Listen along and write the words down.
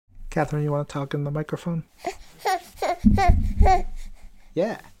Catherine, you want to talk in the microphone?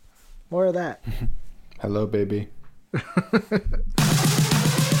 Yeah, more of that. Hello, baby.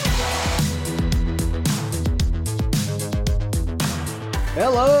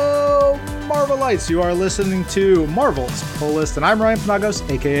 Hello, Marvelites. You are listening to Marvel's Pull List, and I'm Ryan Penagos,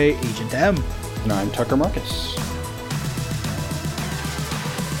 a.k.a. Agent M. And I'm Tucker Markus.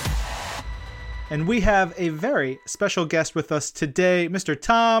 And we have a very special guest with us today, Mr.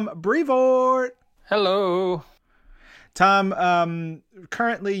 Tom Brevoort. Hello. Tom,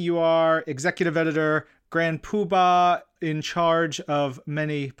 currently you are executive editor, grand poobah, in charge of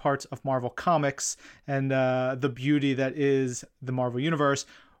many parts of Marvel Comics and the beauty that is the Marvel Universe.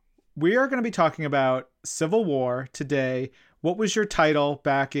 We are going to be talking about Civil War today. What was your title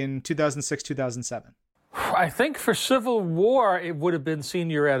back in 2006, 2007? I think for Civil War, it would have been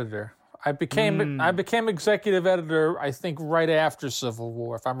senior editor. I became executive editor, I think, right after Civil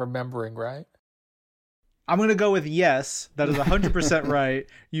War, if I'm remembering right. I'm going to go with yes. That is 100% right.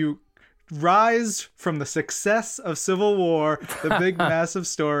 You rise from the success of Civil War, the big, massive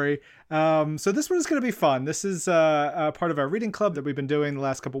story. So this one is going to be fun. This is a part of our reading club that we've been doing the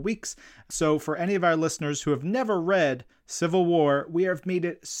last couple weeks. So for any of our listeners who have never read Civil War, we have made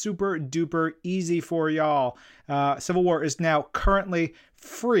it super duper easy for y'all. Civil War is now currently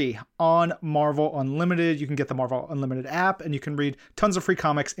free on Marvel Unlimited. You can get the Marvel Unlimited app and you can read tons of free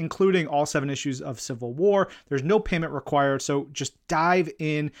comics, including all 7 issues of Civil War. There's no payment required, so just dive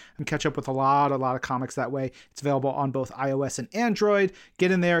in and catch up with a lot of comics that way. It's available on both iOS and Android.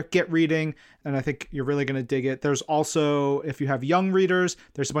 Get in there, get reading, and I think you're really going to dig it. There's also, if you have young readers,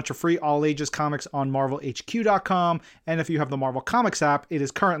 there's a bunch of free all ages comics on marvelhq.com, and if you have the Marvel Comics app, it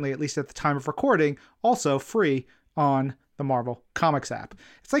is currently, at least at the time of recording, also free on the Marvel Comics app.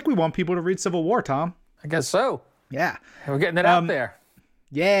 It's like we want people to read Civil War, Tom. I guess so. Yeah. We're getting it out there.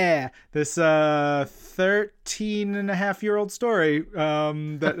 Yeah. This 13-and-a-half-year-old story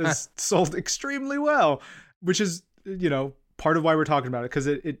that is sold extremely well, which is, part of why we're talking about it, because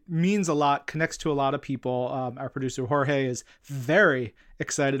it means a lot, connects to a lot of people. Our producer Jorge is very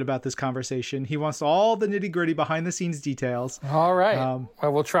excited about this conversation. He wants all the nitty-gritty behind-the-scenes details. All right. Well,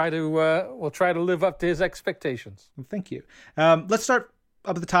 we'll try to live up to his expectations. Thank you. Let's start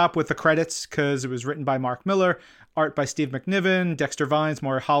up at the top with the credits, because it was written by Mark Miller, art by Steve McNiven, Dexter Vines,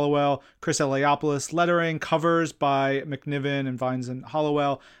 Maury Hollowell, Chris Eliopoulos, lettering, covers by McNiven and Vines and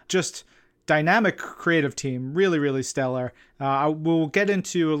Hollowell. Just dynamic creative team, really, really stellar. We'll get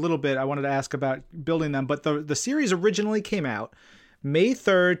into a little bit. I wanted to ask about building them, but the series originally came out May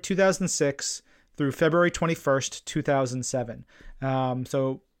 3rd, 2006 through February 21st, 2007.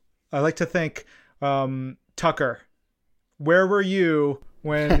 So I like to think, Tucker, where were you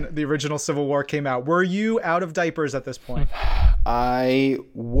when the original Civil War came out? Were you out of diapers at this point? I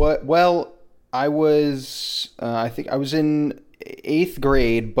think I was in 8th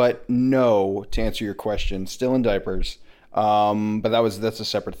grade, but no, to answer your question, still in diapers. But that's a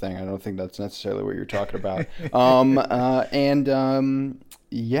separate thing. I don't think that's necessarily what you're talking about.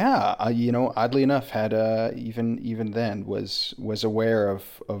 Oddly enough, had even then was aware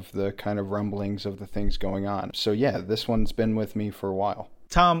of the kind of rumblings of the things going on. So yeah, this one's been with me for a while.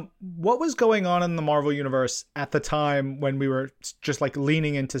 Tom, what was going on in the Marvel Universe at the time when we were just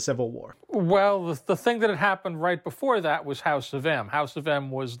leaning into Civil War? Well, the thing that had happened right before that was House of M. House of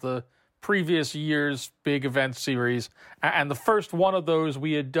M was the previous year's big event series, and the first one of those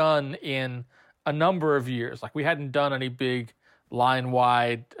we had done in a number of years. We hadn't done any big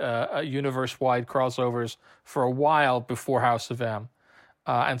line-wide, universe-wide crossovers for a while before House of M.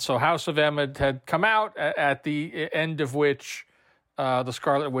 And so House of M had come out, at the end of which the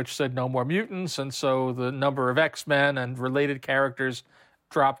Scarlet Witch said no more mutants, and so the number of X-Men and related characters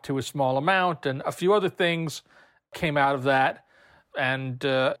dropped to a small amount, and a few other things came out of that. And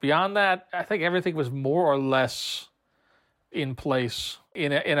beyond that, I think everything was more or less in place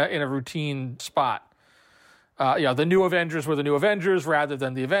in a routine spot. The new Avengers were the new Avengers rather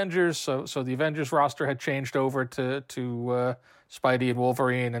than the Avengers. So the Avengers roster had changed over to Spidey and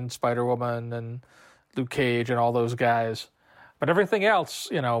Wolverine and Spider-Woman and Luke Cage and all those guys. But everything else,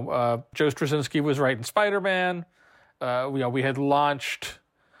 Joe Straczynski was writing Spider-Man. We had launched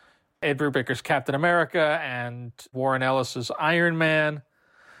Ed Brubaker's Captain America and Warren Ellis's Iron Man.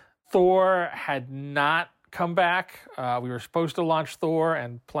 Thor had not come back. We were supposed to launch Thor,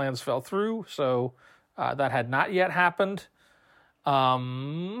 and plans fell through, so that had not yet happened.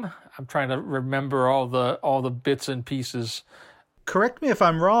 I'm trying to remember all the bits and pieces. Correct me if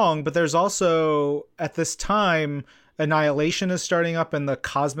I'm wrong, but there's also, at this time, Annihilation is starting up in the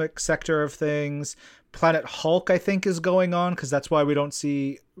cosmic sector of things. Planet Hulk, I think, is going on, because that's why we don't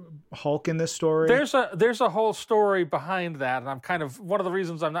see Hulk in this story. There's a whole story behind that, and I'm kind of one of the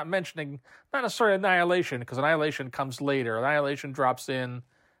reasons I'm not mentioning not necessarily Annihilation, because Annihilation comes later. Annihilation drops in,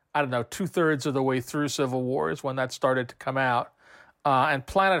 I don't know, 2/3 of the way through Civil War is when that started to come out, and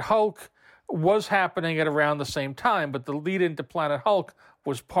Planet Hulk was happening at around the same time, but the lead into Planet Hulk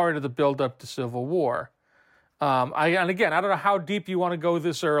was part of the build-up to Civil War. And again, I don't know how deep you want to go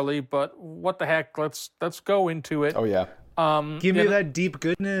this early, but what the heck, let's go into it. Oh yeah. Give me that deep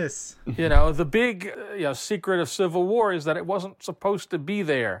goodness. The big secret of Civil War is that it wasn't supposed to be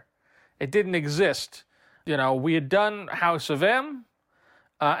there. It didn't exist. We had done House of M,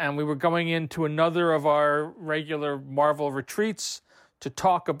 and we were going into another of our regular Marvel retreats to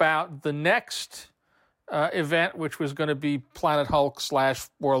talk about the next event, which was going to be Planet Hulk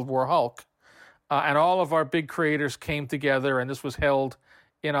 / World War Hulk. And all of our big creators came together, and this was held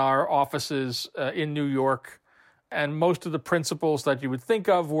in our offices in New York. And most of the principals that you would think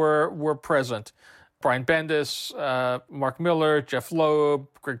of were present. Brian Bendis, Mark Miller, Jeff Loeb,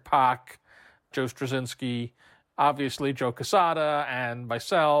 Greg Pak, Joe Straczynski, obviously Joe Quesada, and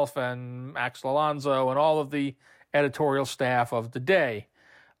myself, and Axel Alonso, and all of the editorial staff of the day.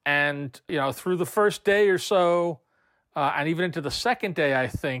 And, through the first day or so, and even into the second day, I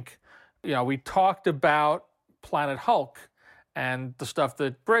think, we talked about Planet Hulk and the stuff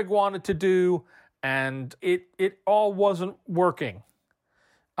that Greg wanted to do, and it all wasn't working.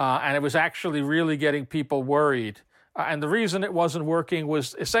 And it was actually really getting people worried. And the reason it wasn't working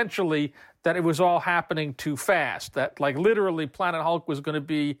was essentially that it was all happening too fast, that like literally Planet Hulk was going to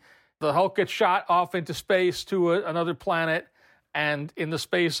be, the Hulk gets shot off into space to another planet, and in the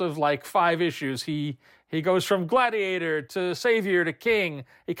space of like 5 issues, he goes from gladiator to savior to king.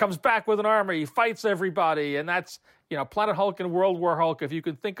 He comes back with an army. He fights everybody. And that's, Planet Hulk and World War Hulk. If you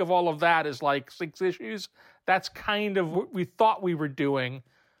can think of all of that as like 6 issues, that's kind of what we thought we were doing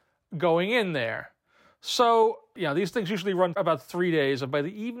going in there. So, these things usually run about 3 days. And by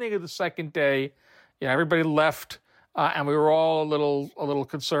the evening of the second day, everybody left, and we were all a little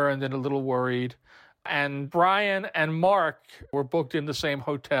concerned and a little worried. And Brian and Mark were booked in the same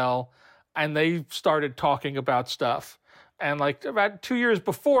hotel, and they started talking about stuff. And like about 2 years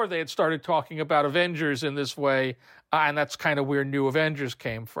before, they had started talking about Avengers in this way, and that's kind of where New Avengers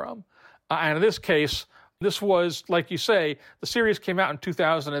came from. And in this case, this was, like you say, the series came out in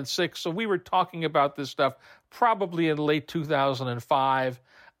 2006, so we were talking about this stuff probably in late 2005.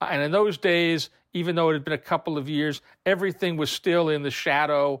 And in those days, even though it had been a couple of years, everything was still in the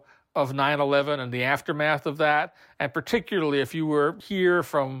shadow of 9/11 and the aftermath of that. And particularly if you were here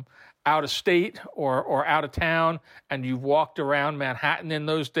from out of state or out of town and you walked around Manhattan in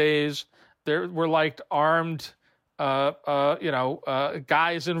those days, there were like armed guys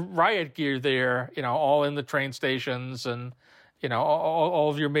in riot gear there, all in the train stations and, all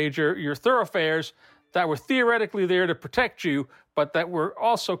of your thoroughfares that were theoretically there to protect you, but that were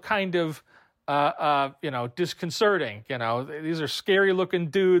also kind of, disconcerting. These are scary looking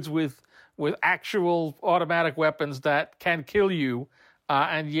dudes with actual automatic weapons that can kill you.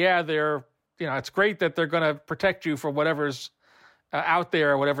 And they're, it's great that they're going to protect you from whatever's out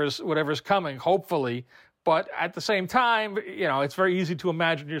there, whatever's coming, hopefully. But at the same time, it's very easy to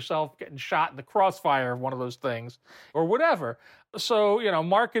imagine yourself getting shot in the crossfire of one of those things or whatever. So,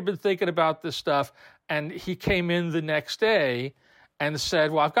 Mark had been thinking about this stuff, and he came in the next day and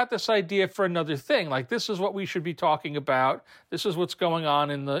said, well, I've got this idea for another thing. Like, this is what we should be talking about. This is what's going on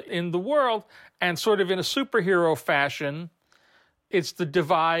in the world. And sort of in a superhero fashion, it's the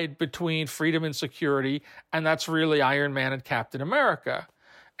divide between freedom and security, and that's really Iron Man and Captain America.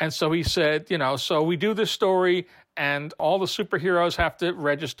 And so he said, so we do this story, and all the superheroes have to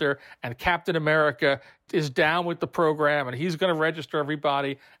register, and Captain America is down with the program, and he's going to register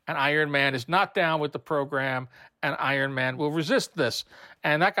everybody, and Iron Man is not down with the program, and Iron Man will resist this.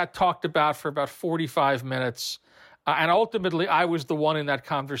 And that got talked about for about 45 minutes. And ultimately, I was the one in that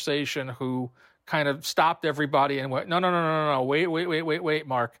conversation who kind of stopped everybody and went, no, wait,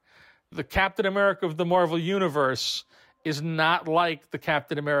 Mark. The Captain America of the Marvel Universe is not like the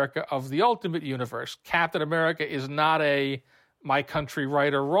Captain America of the Ultimate Universe. Captain America is not a my country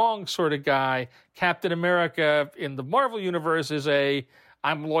right or wrong sort of guy. Captain America in the Marvel Universe is a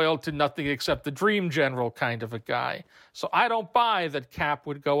I'm loyal to nothing except the Dream General kind of a guy. So I don't buy that Cap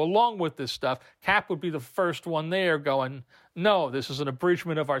would go along with this stuff. Cap would be the first one there going, no, this is an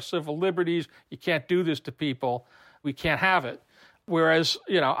abridgment of our civil liberties. You can't do this to people. We can't have it. Whereas,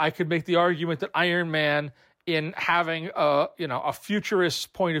 I could make the argument that Iron Man, in having a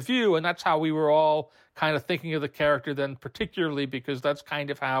futurist point of view, and that's how we were all kind of thinking of the character then, particularly because that's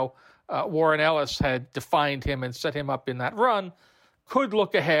kind of how Warren Ellis had defined him and set him up in that run, could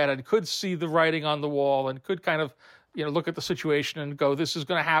look ahead and could see the writing on the wall and could kind of, look at the situation and go, this is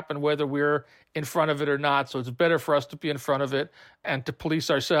going to happen whether we're in front of it or not. So it's better for us to be in front of it and to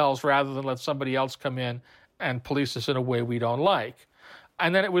police ourselves rather than let somebody else come in and police us in a way we don't like.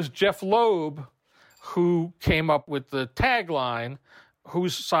 And then it was Jeff Loeb who came up with the tagline,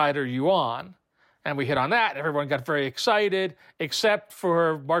 "Whose side are you on?" And we hit on that. Everyone got very excited, except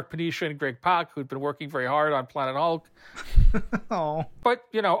for Mark Panisha and Greg Pak, who'd been working very hard on Planet Hulk. Oh. But,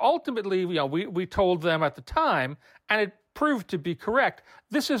 ultimately, we told them at the time, and it proved to be correct,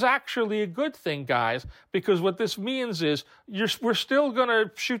 this is actually a good thing, guys, because what this means is we're still going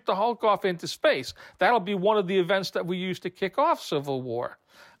to shoot the Hulk off into space. That'll be one of the events that we use to kick off Civil War.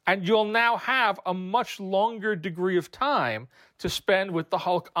 And you'll now have a much longer degree of time to spend with the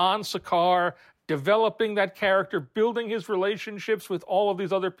Hulk on Sakaar, developing that character, building his relationships with all of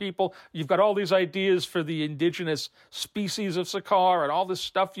these other people. You've got all these ideas for the indigenous species of Sakaar and all this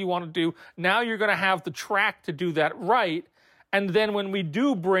stuff you want to do. Now you're going to have the track to do that right. And then when we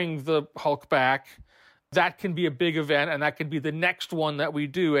do bring the Hulk back, that can be a big event, and that can be the next one that we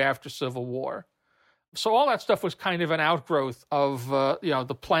do after Civil War. So all that stuff was kind of an outgrowth of,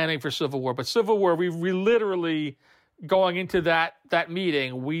 the planning for Civil War. But Civil War, we literally... going into that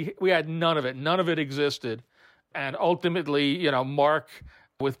meeting, we had none of it. None of it existed. And ultimately, Mark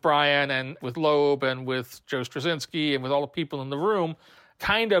with Brian and with Loeb and with Joe Straczynski and with all the people in the room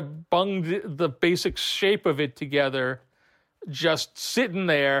kind of bunged the basic shape of it together, just sitting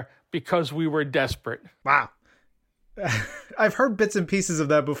there because we were desperate. Wow. I've heard bits and pieces of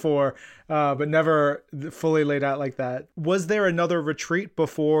that before, but never fully laid out like that. Was there another retreat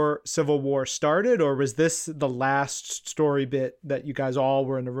before Civil War started, or was this the last story bit that you guys all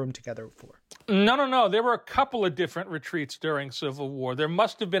were in the room together for? No. There were a couple of different retreats during Civil War. There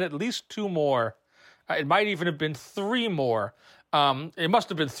must have been at least 2 more. It might even have been 3 more. It must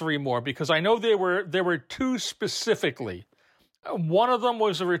have been 3 more because I know there were 2 specifically. One of them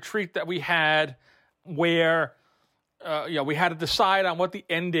was a retreat that we had where... we had to decide on what the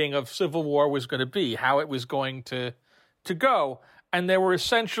ending of Civil War was going to be, how it was going to go. And there were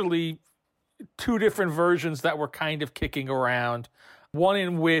essentially 2 different versions that were kind of kicking around. One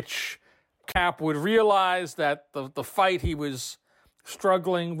in which Cap would realize that the fight he was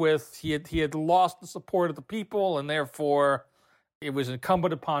struggling with, he had lost the support of the people, and therefore it was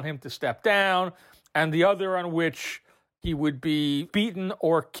incumbent upon him to step down. And the other on which he would be beaten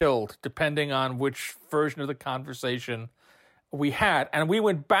or killed, depending on which version of the conversation we had. And we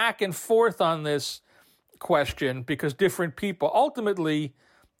went back and forth on this question because different people, ultimately,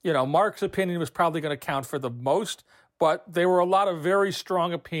 Mark's opinion was probably going to count for the most, but there were a lot of very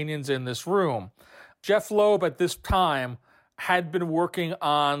strong opinions in this room. Jeff Loeb at this time had been working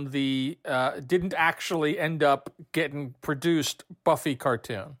on the, didn't actually end up getting produced Buffy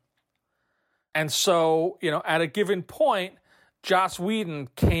cartoon. And so, at a given point, Joss Whedon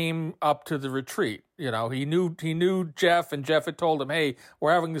came up to the retreat. He knew Jeff, and Jeff had told him, hey,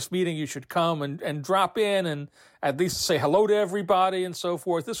 we're having this meeting, you should come and drop in and at least say hello to everybody and so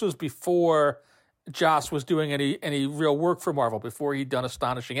forth. This was before Joss was doing any real work for Marvel, before he'd done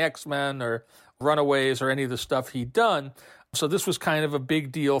Astonishing X-Men or Runaways or any of the stuff he'd done. So this was kind of a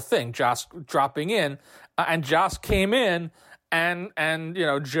big deal thing, Joss dropping in. And Joss came in,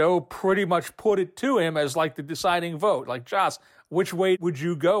 And Joe pretty much put it to him as like the deciding vote. Like, Joss, which way would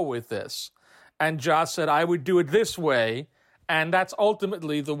you go with this? And Joss said, I would do it this way. And that's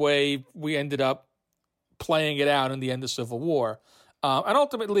ultimately the way we ended up playing it out in the end of Civil War. And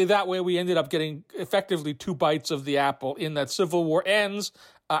ultimately that way we ended up getting effectively 2 bites of the apple in that Civil War ends.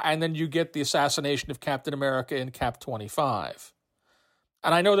 And then you get the assassination of Captain America in Cap 25.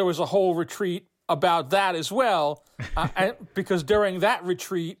 And I know there was a whole retreat about that as well, because during that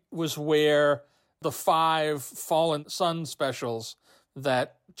retreat was where the 5 Fallen Sun specials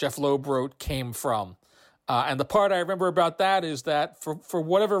that Jeff Loeb wrote came from. And the part I remember about that is that for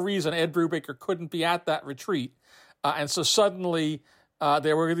whatever reason, Ed Brubaker couldn't be at that retreat. And so suddenly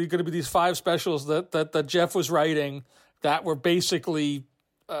there were going to be these 5 specials that Jeff was writing that were basically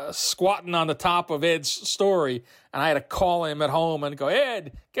squatting on the top of Ed's story, and I had to call him at home and go,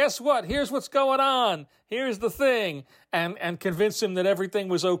 Ed, guess what? Here's what's going on. Here's the thing, and convince him that everything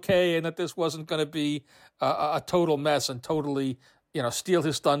was okay and that this wasn't going to be a total mess and totally, steal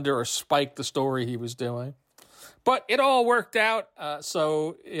his thunder or spike the story he was doing. But it all worked out,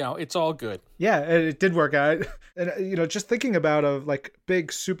 so it's all good. Yeah, it did work out. And just thinking about a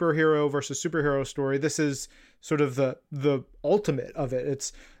big superhero versus superhero story, this is sort of the ultimate of it.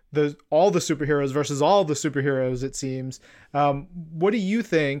 It's all the superheroes versus all the superheroes, it seems. What do you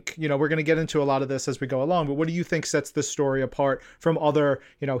think? We're going to get into a lot of this as we go along, but what do you think sets this story apart from other,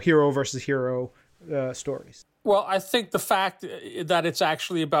 hero versus hero stories? Well, I think the fact that it's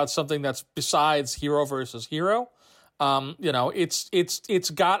actually about something that's besides hero versus hero. It's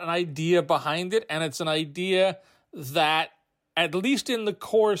got an idea behind it, and it's an idea that, at least in the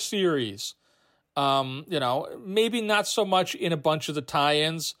core series, maybe not so much in a bunch of the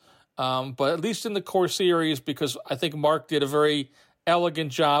tie-ins, but at least in the core series, because I think Mark did a very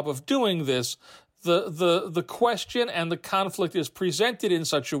elegant job of doing this. The question and the conflict is presented in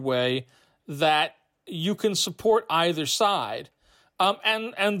such a way that you can support either side.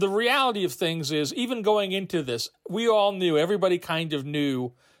 And the reality of things is, even going into this, we all knew, everybody kind of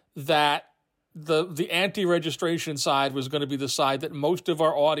knew, that the anti-registration side was going to be the side that most of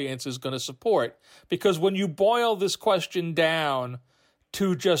our audience is going to support. Because when you boil this question down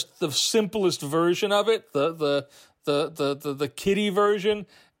to just the simplest version of it, the kiddie version,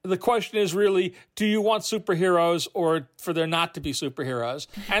 the question is really, do you want superheroes or for there not to be superheroes?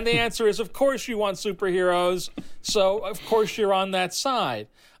 And the answer is, of course you want superheroes, so of course you're on that side.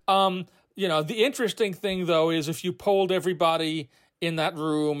 The interesting thing, though, is if you polled everybody in that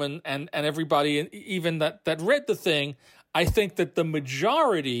room and everybody even that read the thing, I think that the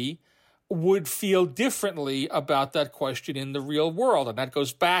majority would feel differently about that question in the real world. And that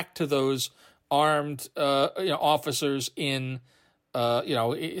goes back to those armed officers in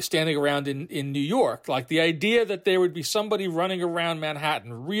standing around in New York. Like the idea that there would be somebody running around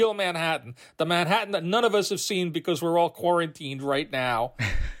Manhattan, real Manhattan, the Manhattan that none of us have seen because we're all quarantined right now,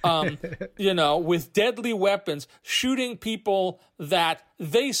 with deadly weapons, shooting people that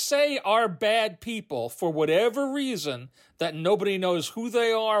they say are bad people for whatever reason, that nobody knows who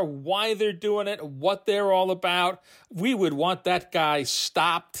they are, why they're doing it, what they're all about. We would want that guy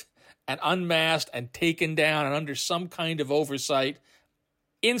stopped and unmasked and taken down and under some kind of oversight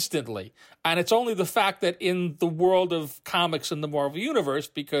instantly. And it's only the fact that in the world of comics in the Marvel Universe,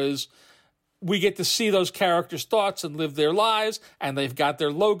 because we get to see those characters' thoughts and live their lives, and they've got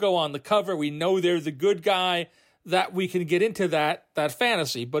their logo on the cover, we know they're the good guy, that we can get into that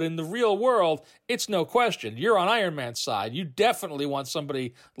fantasy. But in the real world, it's no question. You're on Iron Man's side. You definitely want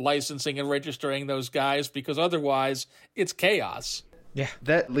somebody licensing and registering those guys, because otherwise it's chaos. Yeah,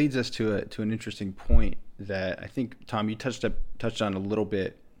 that leads us to an interesting point that I think, Tom, you touched on a little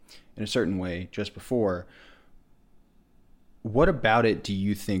bit in a certain way just before. What about it do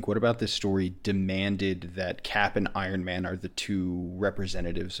you think, what about this story demanded that Cap and Iron Man are the two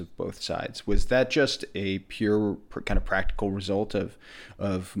representatives of both sides? Was that just a pure kind of practical result of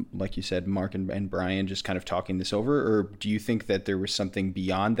like you said, Mark and Brian just kind of talking this over? Or do you think that there was something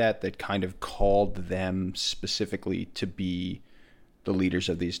beyond that kind of called them specifically to be the leaders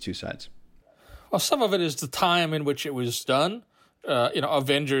of these two sides? Well, some of it is the time in which it was done.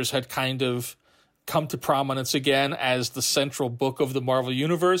 Avengers had kind of come to prominence again as the central book of the Marvel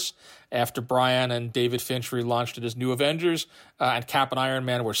Universe after Brian and David Finch relaunched it as New Avengers, and Cap and Iron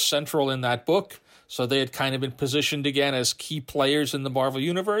Man were central in that book. So they had kind of been positioned again as key players in the Marvel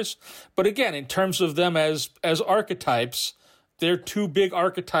Universe. But again, in terms of them as archetypes, they're two big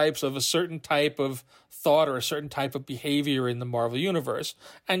archetypes of a certain type of thought or a certain type of behavior in the Marvel Universe.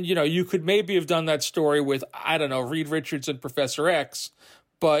 And, you could maybe have done that story with, I don't know, Reed Richards and Professor X,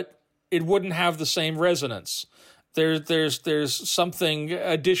 but it wouldn't have the same resonance. There's something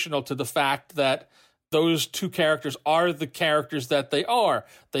additional to the fact that those two characters are the characters that they are.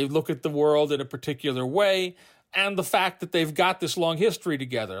 They look at the world in a particular way, and the fact that they've got this long history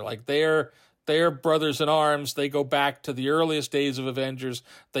together. Like they're brothers in arms. They go back to the earliest days of Avengers.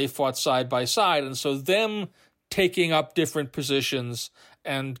 They fought side by side. And so them taking up different positions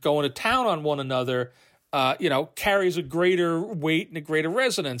and going to town on one another, carries a greater weight and a greater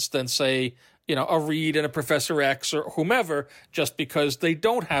resonance than, say, a Reed and a Professor X or whomever, just because they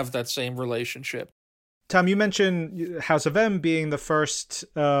don't have that same relationship. Tom, you mentioned House of M being the first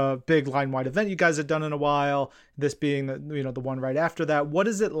big line-wide event you guys had done in a while, this being the one right after that. What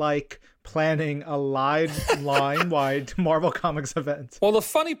is it like planning a line-wide Marvel Comics event? Well, the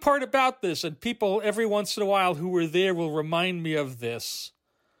funny part about this, and people every once in a while who were there will remind me of this,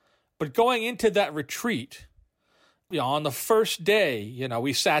 but going into that retreat, on the first day,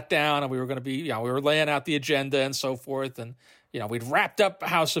 we sat down and we were going to be, we were laying out the agenda and so forth, and we'd wrapped up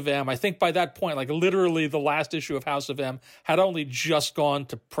House of M. I think by that point, like literally the last issue of House of M had only just gone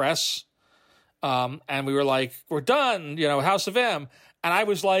to press. And we were like, we're done, House of M. And I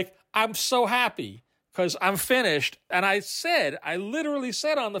was like, I'm so happy because I'm finished. And I literally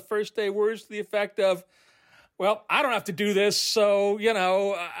said on the first day words to the effect of, well, I don't have to do this, so,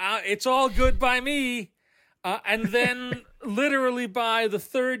 it's all good by me. And then literally by the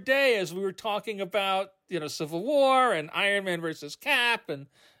third day, as we were talking about, Civil War and Iron Man versus Cap and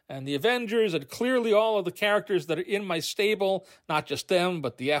the Avengers, and clearly all of the characters that are in my stable, not just them,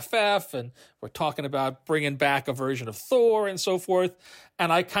 but the FF, and we're talking about bringing back a version of Thor and so forth.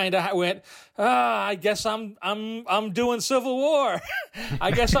 And I kind of went, I guess I'm doing Civil War.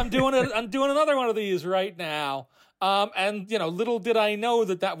 I guess I'm doing another one of these right now. And little did I know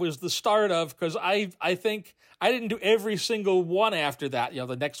that was the start of, because I think I didn't do every single one after that.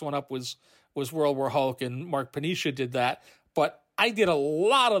 The next one up was World War Hulk, and Mark Panisha did that, but I did a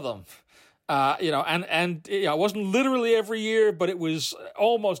lot of them, it wasn't literally every year, but it was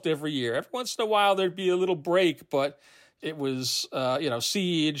almost every year. Every once in a while there'd be a little break, but it was,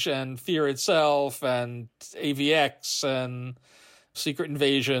 Siege and Fear Itself and AVX and Secret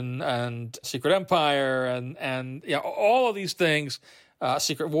Invasion and Secret Empire and all of these things,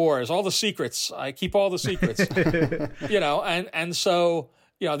 Secret Wars, all the secrets. I keep all the secrets, and so,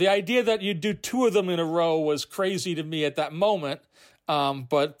 the idea that you'd do two of them in a row was crazy to me at that moment.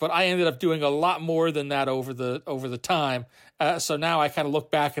 But I ended up doing a lot more than that over the time. So now I kind of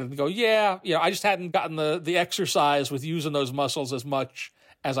look back and go, I just hadn't gotten the exercise with using those muscles as much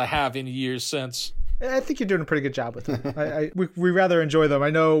as I have in years since. I think you're doing a pretty good job with them. We rather enjoy them.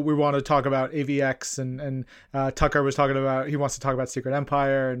 I know we want to talk about AVX, and Tucker was talking about, he wants to talk about Secret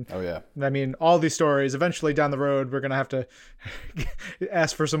Empire. And oh, yeah. I mean, all these stories, eventually down the road, we're going to have to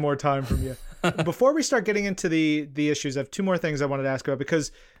ask for some more time from you. Before we start getting into the issues, I have two more things I wanted to ask about,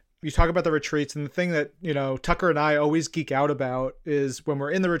 because you talk about the retreats, and the thing that, Tucker and I always geek out about is when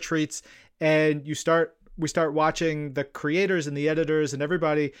we're in the retreats and we start watching the creators and the editors and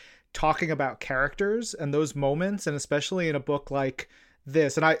everybody talking about characters and those moments, and especially in a book like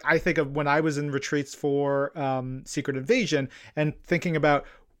this. And I think of when I was in retreats for Secret Invasion, and thinking about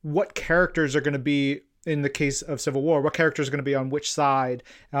what characters are going to be, in the case of Civil War, what characters are going to be on which side.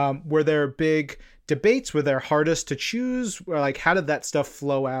 Were there big debates? Were there hardest to choose? Like, how did that stuff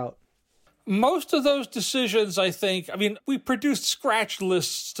flow out? Most of those decisions, I think, we produced scratch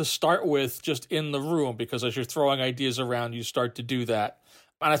lists to start with just in the room, because as you're throwing ideas around, you start to do that.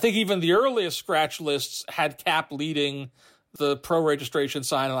 And I think even the earliest scratch lists had Cap leading the pro registration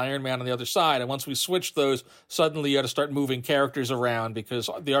side and Iron Man on the other side. And once we switched those, suddenly you had to start moving characters around,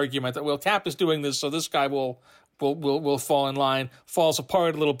 because the argument that, well, Cap is doing this, so this guy will fall in line, falls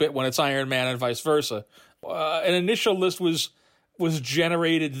apart a little bit when it's Iron Man and vice versa. An initial list was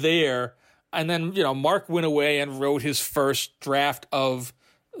generated there. And then, Mark went away and wrote his first draft of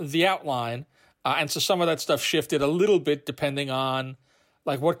the outline. And so some of that stuff shifted a little bit depending on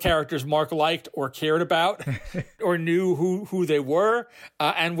like what characters Mark liked or cared about or knew who they were,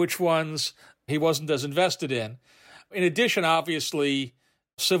 and which ones he wasn't as invested in. In addition, obviously,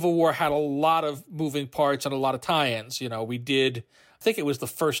 Civil War had a lot of moving parts and a lot of tie-ins. We did, I think it was the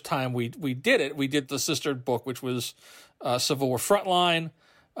first time we did it. We did the sister book, which was Civil War Frontline,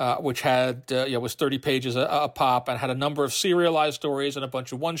 which had was 30 pages a pop, and had a number of serialized stories and a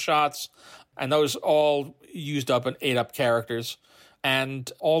bunch of one-shots, and those all used up and ate up characters.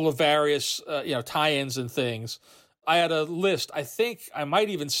 And all the various, tie-ins and things. I had a list. I think I might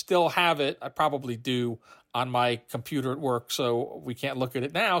even still have it. I probably do on my computer at work, so we can't look at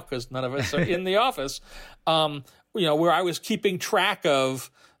it now because none of us are in the office. Where I was keeping track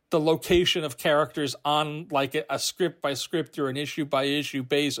of the location of characters on like a script by script or an issue by issue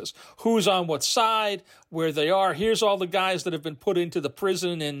basis. Who's on what side, where they are. Here's all the guys that have been put into the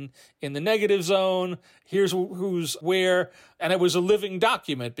prison in the negative zone. Here's who's where. And it was a living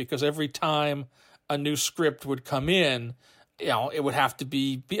document, because every time a new script would come in, it would have to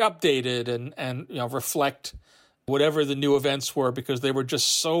be updated and reflect whatever the new events were, because there were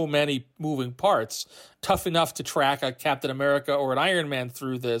just so many moving parts. Tough enough to track a Captain America or an Iron Man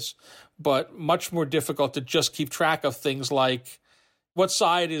through this, but much more difficult to just keep track of things like, what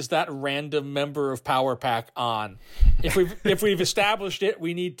side is that random member of Power Pack on? If we've established it,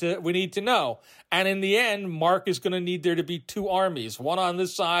 we need to know. And in the end, Mark is going to need there to be two armies, one on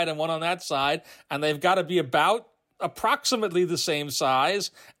this side and one on that side, and they've got to be about approximately the same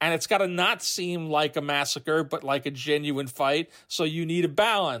size, and it's got to not seem like a massacre, but like a genuine fight. So you need a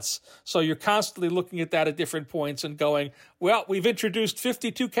balance. So you're constantly looking at that at different points and going, well, we've introduced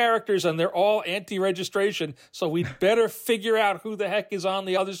 52 characters and they're all anti-registration, so we'd better figure out who the heck is on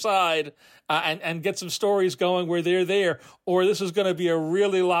the other side and get some stories going where they're there, or this is going to be a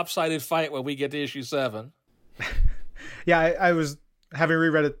really lopsided fight when we get to issue 7. Yeah, I was, having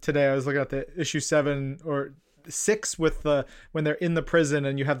reread it today, I was looking at the issue 7 or 6 with when they're in the prison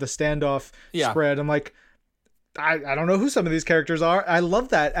and you have the standoff spread. I'm like, I don't know who some of these characters are. I love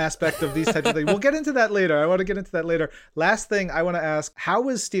that aspect of these types of things. We'll get into that later. I want to get into that later. Last thing I want to ask, how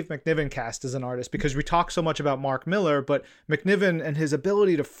was Steve McNiven cast as an artist? Because we talk so much about Mark Millar, but McNiven and his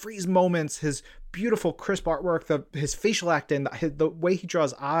ability to freeze moments, his beautiful crisp artwork, his facial acting, the way he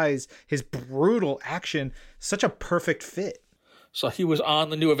draws eyes, his brutal action, such a perfect fit. So he was on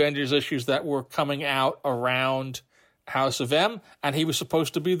the New Avengers issues that were coming out around House of M, and he was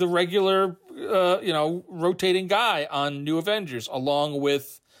supposed to be the regular, rotating guy on New Avengers, along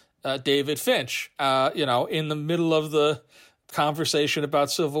with David Finch. In the middle of the conversation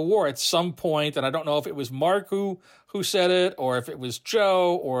about Civil War, at some point, and I don't know if it was Mark who said it, or if it was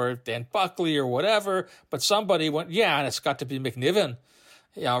Joe or Dan Buckley or whatever, but somebody went, "Yeah, and it's got to be McNiven."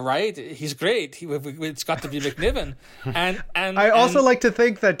 Yeah, right. He's great. It's got to be McNiven. And I also like to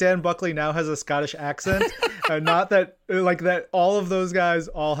think that Dan Buckley now has a Scottish accent. Not that that all of those guys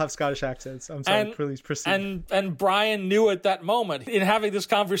all have Scottish accents. I'm sorry, please proceed. And Brian knew at that moment, in having this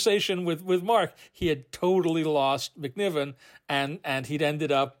conversation with Mark, he had totally lost McNiven, and he'd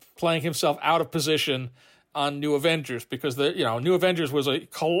ended up playing himself out of position on New Avengers, because New Avengers was a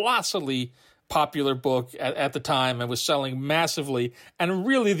colossally popular book at the time and was selling massively, and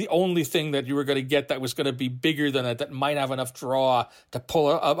really the only thing that you were going to get that was going to be bigger than it, that might have enough draw to pull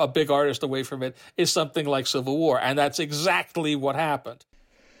a big artist away from it, is something like Civil War, and that's exactly what happened.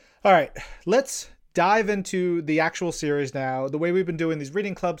 All right, let's dive into the actual series now. The way we've been doing these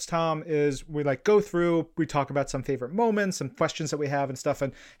reading clubs, Tom, is we go through, we talk about some favorite moments, some questions that we have and stuff,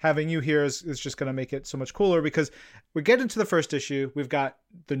 and having you here is just going to make it so much cooler, because we get into the first issue. We've got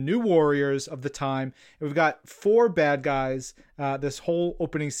the new warriors of the time, and we've got 4 bad guys. This whole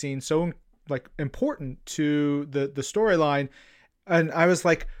opening scene, so important to the storyline. And I was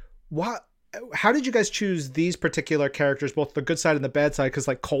like, what? How did you guys choose these particular characters, both the good side and the bad side? Because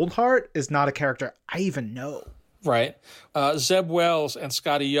Coldheart is not a character I even know. Right. Zeb Wells and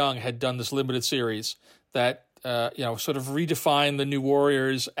Scotty Young had done this limited series that sort of redefined the New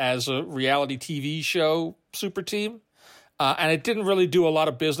Warriors as a reality TV show super team. And it didn't really do a lot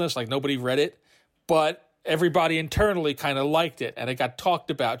of business. Nobody read it, but everybody internally kind of liked it, and it got talked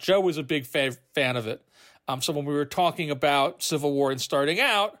about. Joe was a big fan of it. So when we were talking about Civil War and starting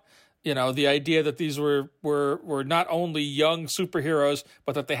out, the idea that these were not only young superheroes,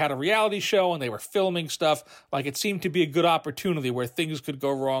 but that they had a reality show and they were filming stuff, it seemed to be a good opportunity where things could go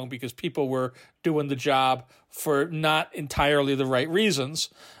wrong because people were doing the job for not entirely the right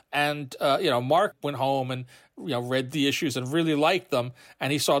reasons. And, Mark went home and, read the issues and really liked them.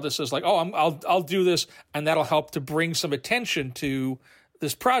 And he saw this as I'll do this, and that'll help to bring some attention to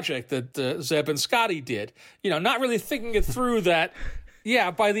this project that Zeb and Scotty did. Not really thinking it through that.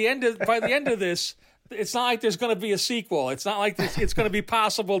 Yeah, by the end of this, it's not like there's going to be a sequel. It's not like it's going to be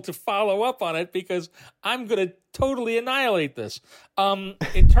possible to follow up on it, because I'm going to totally annihilate this.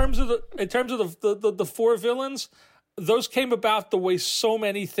 In terms of the 4 villains, those came about the way so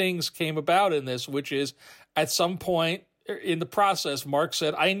many things came about in this, which is at some point in the process, Mark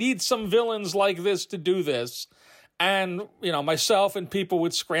said, "I need some villains like this to do this." And, myself and people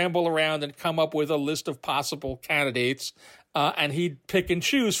would scramble around and come up with a list of possible candidates. And he'd pick and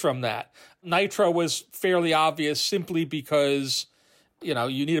choose from that. Nitro was fairly obvious simply because, you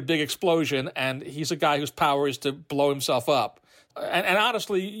need a big explosion, and he's a guy whose power is to blow himself up. And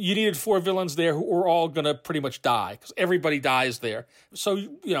honestly, you needed 4 villains there who were all going to pretty much die, because everybody dies there. So,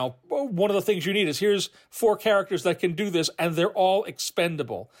 one of the things you need is, here's 4 characters that can do this, and they're all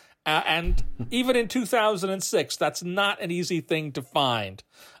expendable. And even in 2006, that's not an easy thing to find,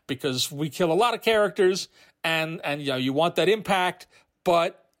 because we kill a lot of characters, and you want that impact,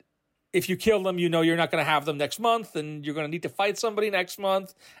 but if you kill them, you're not going to have them next month, and you're going to need to fight somebody next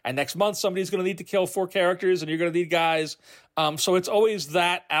month, and next month somebody's going to need to kill 4 characters, and you're going to need guys. So it's always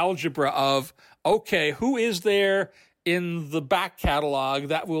that algebra of, okay, who is there in the back catalog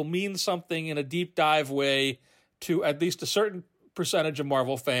that will mean something in a deep dive way to at least a certain percentage of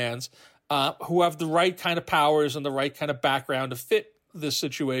Marvel fans, who have the right kind of powers and the right kind of background to fit this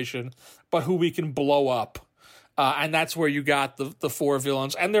situation, but who we can blow up. And that's where you got the 4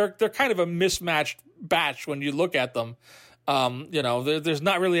 villains, and they're kind of a mismatched batch when you look at them. There's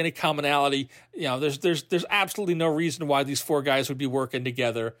not really any commonality. There's absolutely no reason why these 4 guys would be working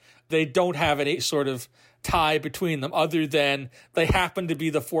together. They don't have any sort of tie between them, other than they happen to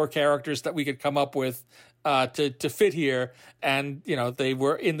be the 4 characters that we could come up with to fit here. And they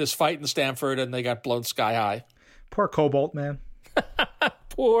were in this fight in Stamford, and they got blown sky high. Poor Cobalt Man.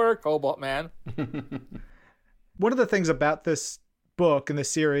 Poor Cobalt Man. One of the things about this book and this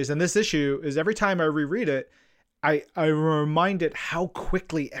series and this issue is every time I reread it, I'm reminded how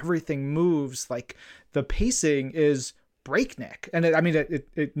quickly everything moves. Like the pacing is breakneck, and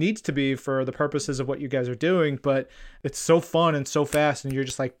it needs to be for the purposes of what you guys are doing, but it's so fun and so fast, and you're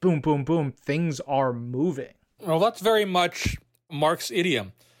just like boom, boom, boom. Things are moving. Well, that's very much Mark's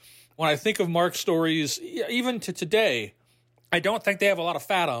idiom. When I think of Mark's stories, even to today, I don't think they have a lot of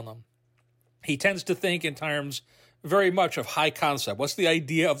fat on them. He tends to think in terms very much of high concept. What's the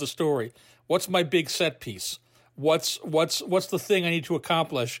idea of the story? What's my big set piece? What's the thing I need to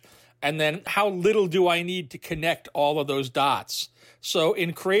accomplish? And then how little do I need to connect all of those dots? So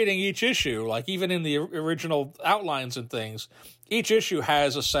in creating each issue, like even in the original outlines and things, each issue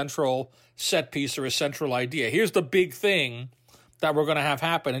has a central set piece or a central idea. Here's the big thing that we're going to have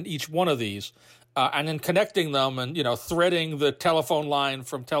happen in each one of these. And then connecting them and, threading the telephone line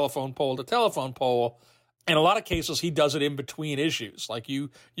from telephone pole to telephone pole. In a lot of cases, he does it in between issues. Like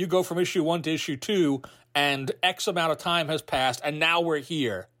you go from issue 1 to issue 2, and X amount of time has passed, and now we're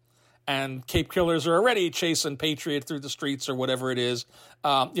here. And Cape Killers are already chasing Patriot through the streets or whatever it is.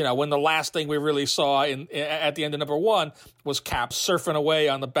 When the last thing we really saw at the end of number 1 was Cap surfing away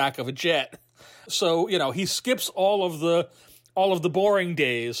on the back of a jet. So, he skips all of the boring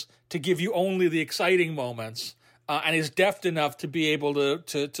days to give you only the exciting moments, and is deft enough to be able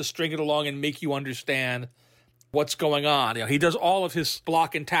to string it along and make you understand what's going on. He does all of his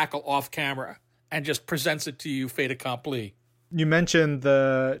block and tackle off camera and just presents it to you fait accompli. You mentioned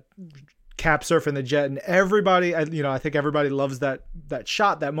the Cap surfing the jet, and everybody, I think everybody loves that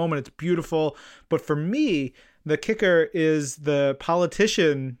shot, that moment. It's beautiful. But for me, the kicker is the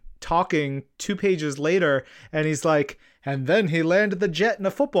politician talking 2 pages later, and he's like, and then he landed the jet in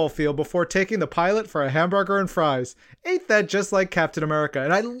a football field before taking the pilot for a hamburger and fries. Ain't that just like Captain America?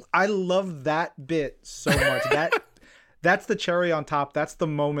 And I love that bit so much. That's the cherry on top. That's the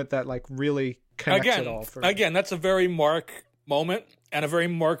moment that like really connects it all for me. Again, that's a very Mark moment, and a very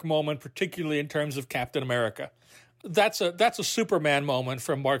Mark moment, particularly in terms of Captain America. That's a Superman moment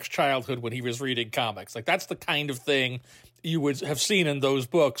from Mark's childhood when he was reading comics. Like that's the kind of thing you would have seen in those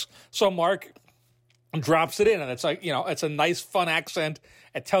books. So Mark drops it in, and it's like, it's a nice, fun accent.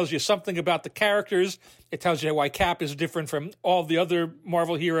 It tells you something about the characters. It tells you why Cap is different from all the other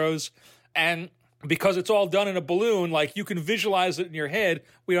Marvel heroes. And because it's all done in a balloon, like you can visualize it in your head.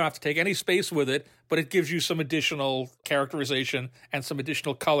 We don't have to take any space with it, but it gives you some additional characterization and some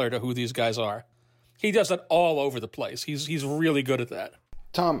additional color to who these guys are. He does that all over the place. He's really good at that.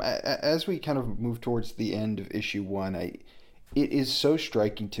 Tom, as we kind of move towards the end of issue 1, it is so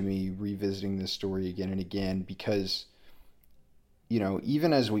striking to me revisiting this story again and again because,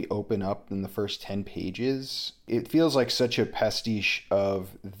 even as we open up in the first 10 pages, it feels like such a pastiche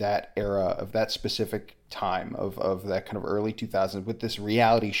of that era, of that specific time, of that kind of early 2000s, with this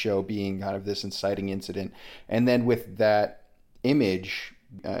reality show being kind of this inciting incident. And then with that image,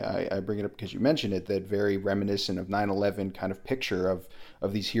 I bring it up because you mentioned it, that very reminiscent of 9/11 kind of picture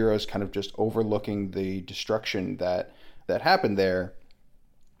of these heroes kind of just overlooking the destruction that happened there.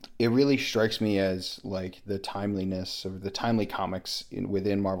 It really strikes me as like the timeliness of the timely comics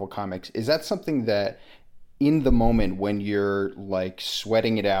within Marvel Comics. Is that something that in the moment when you're like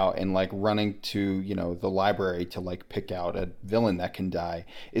sweating it out and like running to, the library to like pick out a villain that can die,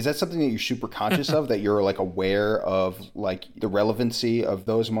 is that something that you're super conscious of, that you're like aware of like the relevancy of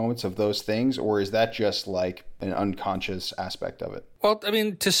those moments, of those things, or is that just like an unconscious aspect of it? Well,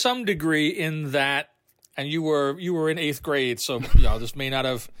 to some degree in that. And you were in 8th grade, so this may not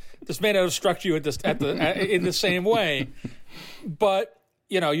have struck you in the same way. But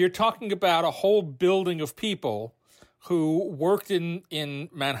you're talking about a whole building of people who worked in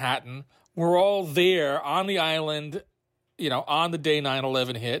Manhattan, were all there on the island, on the day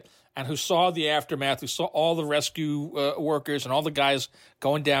 9/11 hit, and who saw the aftermath, who saw all the rescue workers and all the guys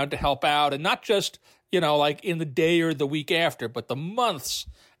going down to help out, and not just like in the day or the week after, but the months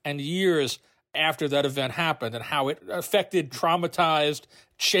and years after that event happened, and how it affected, traumatized,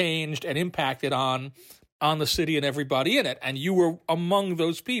 changed, and impacted on the city and everybody in it. And you were among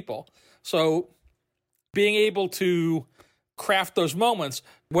those people. So being able to craft those moments,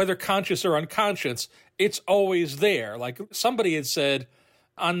 whether conscious or unconscious, it's always there. Like somebody had said,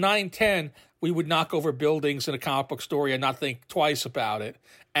 on 9/10, we would knock over buildings in a comic book story and not think twice about it.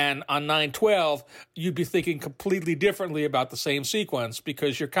 And on 9/12, you'd be thinking completely differently about the same sequence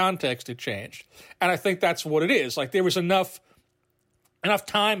because your context had changed. And I think that's what it is. Like there was enough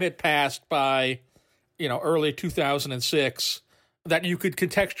time had passed by, early 2006 that you could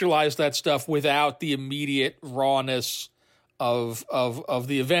contextualize that stuff without the immediate rawness of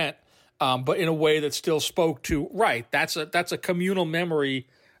the event, but in a way that still spoke to, right, that's a communal memory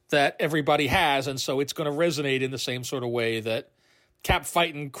that everybody has, and so it's going to resonate in the same sort of way that Cap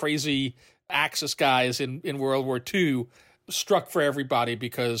fighting crazy Axis guys in World War II struck for everybody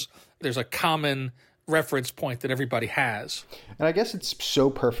because there's a common reference point that everybody has. And I guess it's so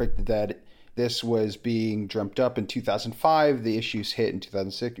perfect that this was being dreamt up in 2005, the issues hit in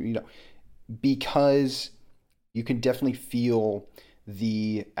 2006, because you can definitely feel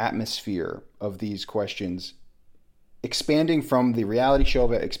the atmosphere of these questions expanding from the reality show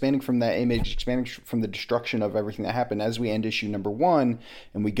of it, expanding from that image, expanding from the destruction of everything that happened as we end issue number 1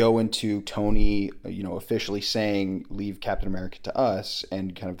 and we go into Tony, officially saying, leave Captain America to us,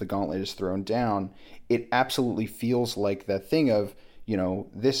 and kind of the gauntlet is thrown down. It absolutely feels like that thing of,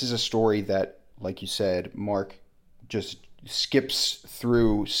 this is a story that, like you said, Mark, just skips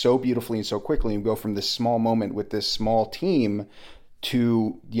through so beautifully and so quickly, and go from this small moment with this small team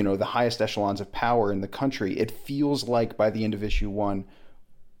to, the highest echelons of power in the country. It feels like by the end of issue 1,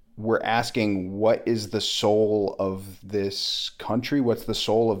 we're asking, what is the soul of this country? What's the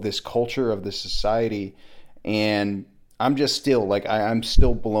soul of this culture, of this society? And I'm just still, I'm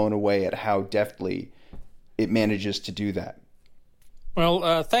still blown away at how deftly it manages to do that.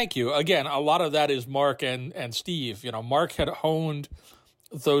 Well, thank you. Again, a lot of that is Mark and Steve. Mark had honed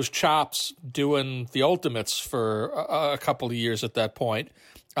those chops doing the Ultimates for a couple of years at that point,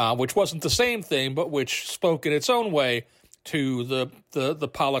 which wasn't the same thing, but which spoke in its own way to the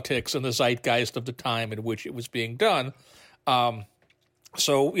politics and the zeitgeist of the time in which it was being done.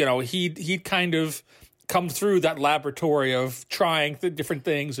 So he'd kind of come through that laboratory of trying the different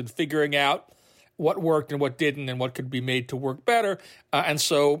things and figuring out what worked and what didn't and what could be made to work better. And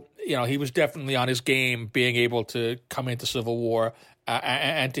so, he was definitely on his game, being able to come into Civil War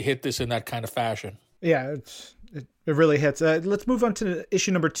and to hit this in that kind of fashion. Yeah, it really hits. Let's move on to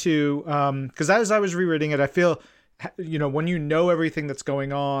issue number 2, because as I was rereading it, I feel, when you know everything that's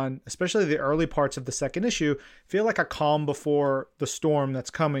going on, especially the early parts of the second issue, feel like a calm before the storm that's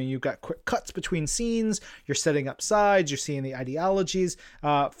coming. You've got quick cuts between scenes, you're setting up sides, you're seeing the ideologies.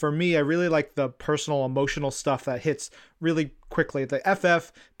 For me, I really like the personal, emotional stuff that hits really quickly. The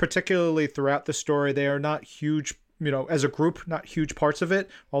FF, particularly throughout the story, they are not huge, as a group, not huge parts of it,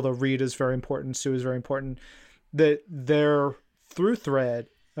 although Reed is very important, Sue is very important. That their through thread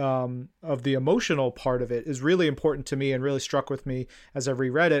of the emotional part of it is really important to me and really struck with me as I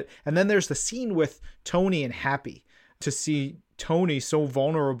reread it. And then there's the scene with Tony and Happy, to see Tony so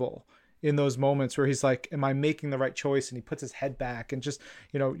vulnerable in those moments where he's like, am I making the right choice? And he puts his head back, and just,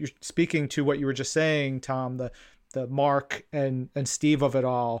 you're speaking to what you were just saying, Tom, the Mark and Steve of it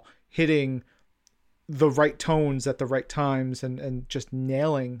all hitting the right tones at the right times and just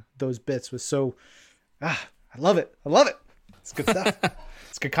nailing those bits was so, I love it. It's good stuff.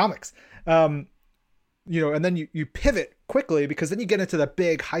 It's good comics. And then you pivot quickly, because then you get into the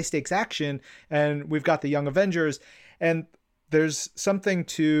big high stakes action, and we've got the Young Avengers, and there's something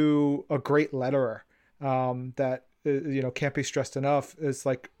to a great letterer that can't be stressed enough. It's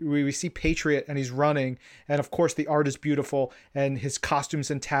like we see Patriot and he's running, and of course the art is beautiful and his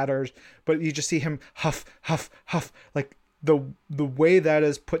costume's in tatters, but you just see him huff, like the way that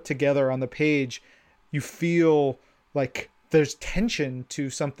is put together on the page, you feel like there's tension to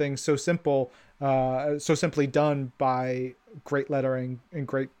something so simple, so simply done by great lettering and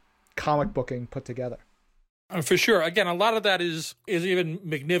great comic booking put together. For sure. Again, a lot of that is even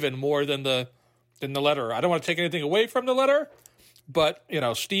McNiven more than the letterer. I don't want to take anything away from the letterer, but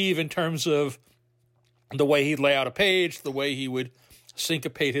Steve, in terms of the way he'd lay out a page, the way he would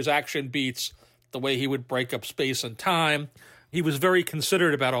syncopate his action beats, the way he would break up space and time, he was very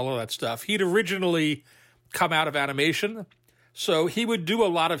considerate about all of that stuff. He'd originally come out of animation, so he would do a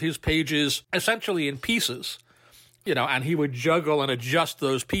lot of his pages essentially in pieces, and he would juggle and adjust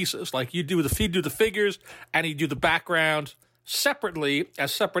those pieces. Like he'd do the figures, and he'd do the background separately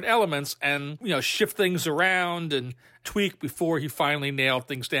as separate elements, and shift things around and tweak before he finally nailed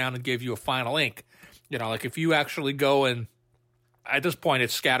things down and gave you a final ink. Like if you actually go and, at this point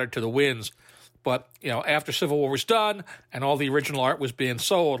it's scattered to the winds, but after Civil War was done and all the original art was being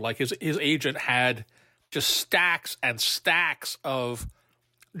sold, like his agent had just stacks and stacks of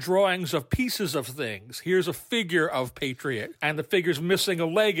drawings of pieces of things. Here's a figure of Patriot, and the figure's missing a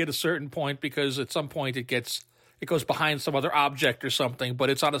leg at a certain point because at some point it goes behind some other object or something, but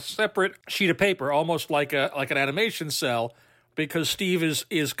it's on a separate sheet of paper, almost like an animation cell, because Steve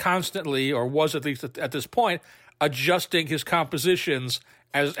is constantly, or was at least at this point, adjusting his compositions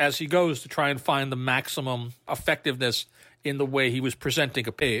as he goes to try and find the maximum effectiveness in the way he was presenting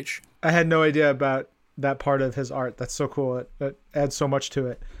a page. I had no idea about that part of his art. That's so cool. It adds so much to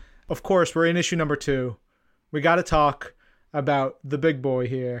it. Of course, we're in issue number 2. We got to talk about the big boy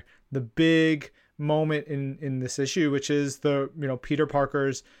here, the big moment in this issue, which is the, Peter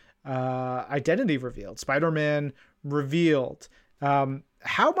Parker's identity revealed, Spider-Man revealed.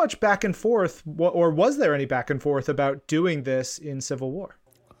 How much back and forth, or was there any back and forth about doing this in Civil War?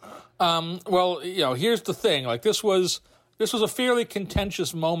 Well, here's the thing. Like, this was a fairly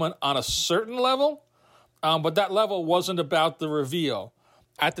contentious moment on a certain level, but that level wasn't about the reveal.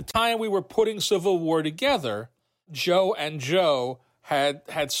 At the time we were putting Civil War together, Joe and Joe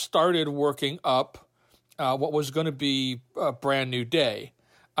had started working up what was going to be a Brand New Day.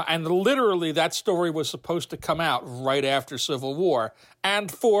 And literally that story was supposed to come out right after Civil War.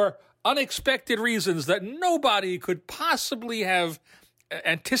 And for unexpected reasons that nobody could possibly have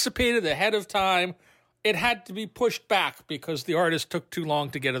anticipated ahead of time, it had to be pushed back because the artist took too long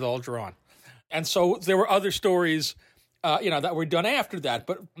to get it all drawn. And so there were other stories, that were done after that.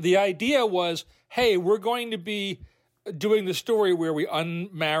 But the idea was, hey, we're going to be doing the story where we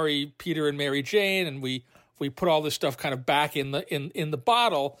unmarry Peter and Mary Jane, and we put all this stuff kind of back in the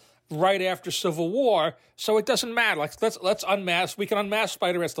bottle right after Civil War. So it doesn't matter. Like, let's unmask. We can unmask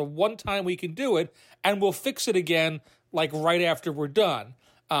Spider-Man. It's the one time we can do it, and we'll fix it again like right after we're done.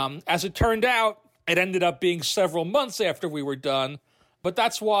 As it turned out, it ended up being several months after we were done. But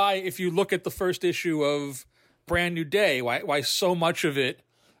that's why, if you look at the first issue of Brand New Day, why so much of it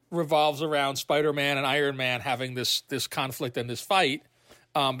revolves around Spider-Man and Iron Man having this conflict and this fight,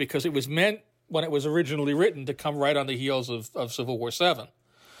 because it was meant, when it was originally written, to come right on the heels of Civil War 7.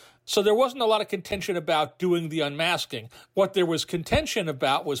 So there wasn't a lot of contention about doing the unmasking. What there was contention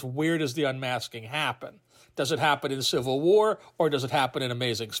about was, where does the unmasking happen? Does it happen in Civil War, or does it happen in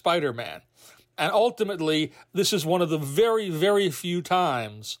Amazing Spider-Man? And ultimately, this is one of the very, very few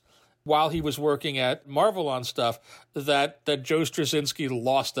times while he was working at Marvel on stuff that Joe Straczynski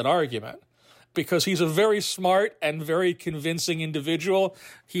lost an argument, because he's a very smart and very convincing individual.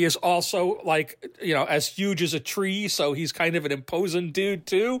 He is also, as huge as a tree, so he's kind of an imposing dude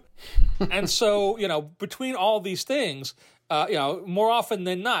too. And so, between all these things, more often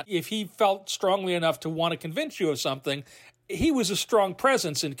than not, if he felt strongly enough to want to convince you of something, he was a strong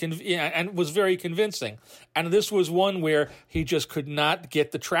presence and was very convincing. And this was one where he just could not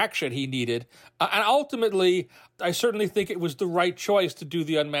get the traction he needed. And ultimately, I certainly think it was the right choice to do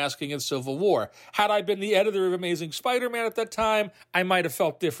the unmasking in Civil War. Had I been the editor of Amazing Spider-Man at that time, I might have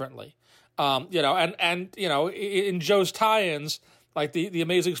felt differently. In Joe's tie-ins, like the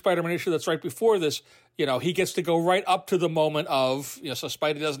Amazing Spider-Man issue that's right before this, he gets to go right up to the moment of, so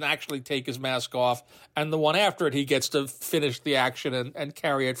Spidey doesn't actually take his mask off. And the one after it, he gets to finish the action and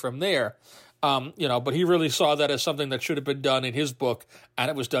carry it from there. But he really saw that as something that should have been done in his book, and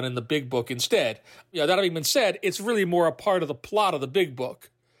it was done in the big book instead. That having been said, it's really more a part of the plot of the big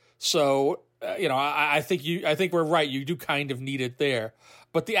book. So, I think we're right. You do kind of need it there.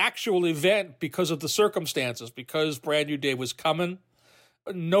 But the actual event, because of the circumstances, because Brand New Day was coming,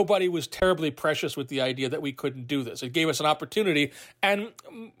 nobody was terribly precious with the idea that we couldn't do this. It gave us an opportunity, and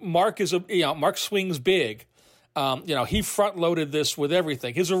Mark swings big. He front-loaded this with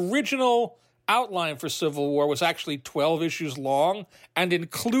everything. His original outline for Civil War was actually 12 issues long and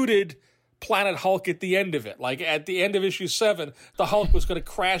included Planet Hulk at the end of it. Like, at the end of issue 7, the Hulk was going to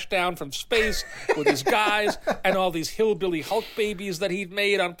crash down from space with his guys and all these hillbilly Hulk babies that he'd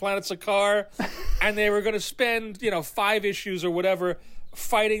made on Planet Sakaar, and they were going to spend 5 issues or whatever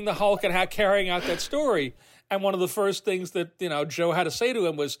fighting the Hulk and carrying out that story. And one of the first things that Joe had to say to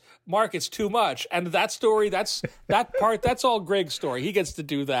him was, "Mark, it's too much." And that story, that part, that's all Greg's story. He gets to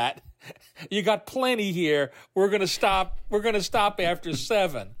do that. You got plenty here. We're gonna stop after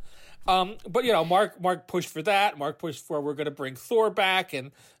 7. But Mark pushed for that. Mark pushed for, we're gonna bring Thor back,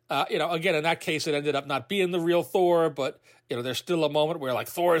 and again, in that case, it ended up not being the real Thor, but there's still a moment where, like,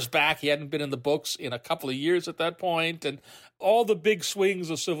 Thor is back. He hadn't been in the books in a couple of years at that point, and all the big swings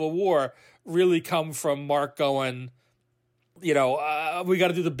of Civil War really come from Mark going, we got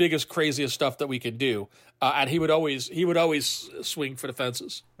to do the biggest, craziest stuff that we can do, and he would always swing for the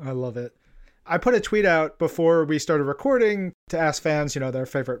fences. I love it. I put a tweet out before we started recording to ask fans, their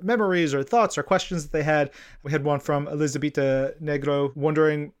favorite memories or thoughts or questions that they had. We had one from Elizabeta Negro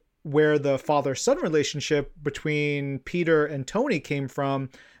wondering where the father-son relationship between Peter and Tony came from,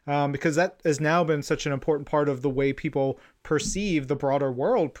 because that has now been such an important part of the way people perceive, the broader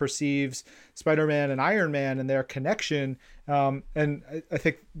world perceives Spider-Man and Iron Man and their connection. And I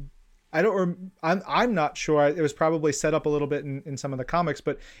think, I'm not sure. It was probably set up a little bit in some of the comics,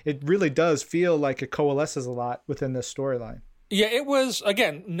 but it really does feel like it coalesces a lot within this storyline. Yeah, it was,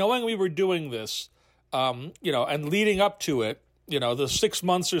 again, knowing we were doing this, and leading up to it, the 6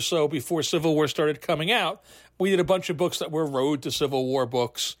 months or so before Civil War started coming out, we did a bunch of books that were Road to Civil War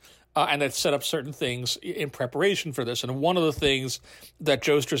books, and that set up certain things in preparation for this. And one of the things that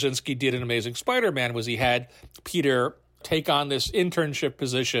Joe Straczynski did in Amazing Spider-Man was he had Peter take on this internship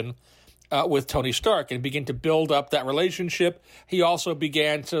position with Tony Stark and begin to build up that relationship. He also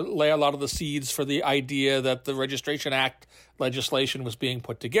began to lay a lot of the seeds for the idea that the Registration Act legislation was being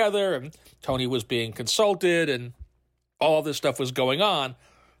put together, and Tony was being consulted, and all this stuff was going on.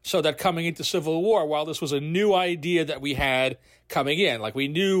 So that coming into Civil War, while this was a new idea that we had coming in, like we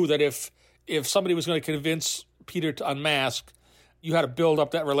knew that if somebody was going to convince Peter to unmask, you had to build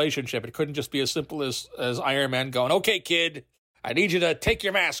up that relationship. It couldn't just be as simple as Iron Man going, "Okay, kid, I need you to take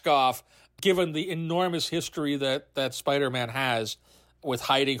your mask off," given the enormous history that Spider-Man has with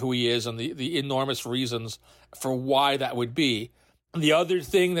hiding who he is and the enormous reasons for why that would be. The other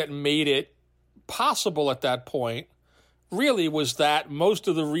thing that made it possible at that point really was that most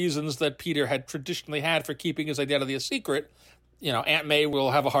of the reasons that Peter had traditionally had for keeping his identity a secret, Aunt May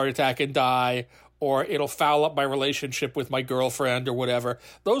will have a heart attack and die, or it'll foul up my relationship with my girlfriend or whatever,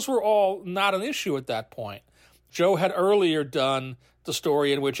 those were all not an issue at that point. Joe had earlier done the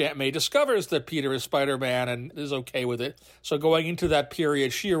story in which Aunt May discovers that Peter is Spider-Man and is okay with it. So going into that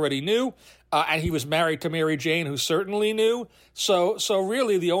period, she already knew, and he was married to Mary Jane, who certainly knew. So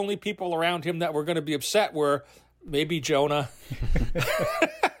really the only people around him that were going to be upset were maybe Jonah,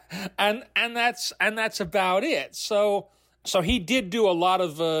 and that's about it. So he did do a lot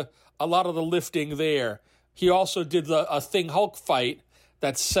of the lifting there. He also did a Thing Hulk fight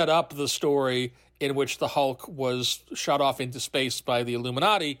that set up the story in which the Hulk was shot off into space by the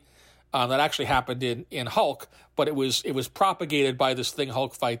Illuminati. That actually happened in Hulk, but it was propagated by this Thing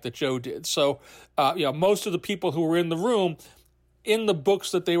Hulk fight that Joe did. So most of the people who were in the room in the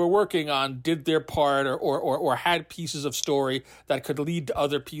books that they were working on did their part or had pieces of story that could lead to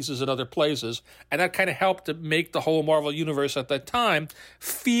other pieces at other places. And that kind of helped to make the whole Marvel Universe at that time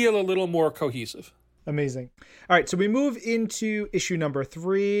feel a little more cohesive. Amazing. All right, so we move into issue number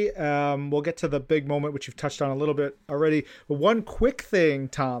 3. We'll get to the big moment, which you've touched on a little bit already. But one quick thing,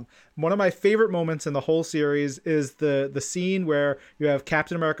 Tom. One of my favorite moments in the whole series is the scene where you have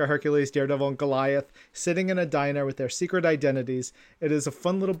Captain America, Hercules, Daredevil, and Goliath sitting in a diner with their secret identities. It is a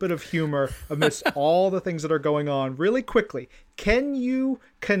fun little bit of humor amidst all the things that are going on. Really quickly, can you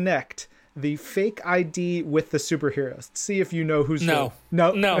connect the fake ID with the superheroes? See if you know who's who.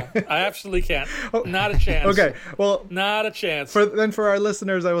 No, I absolutely can't. Not a chance. Okay, well, not a chance. For our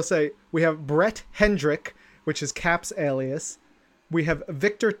listeners, I will say we have Brett Hendrick, which is Cap's alias. We have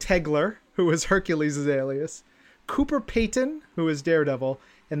Victor Tegler, who is Hercules' alias. Cooper Payton, who is Daredevil,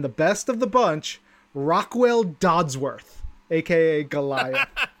 and the best of the bunch, Rockwell Dodsworth, aka Goliath.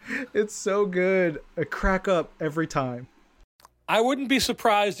 It's so good. I crack up every time. I wouldn't be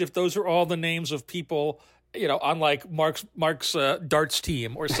surprised if those are all the names of people, on like Mark's darts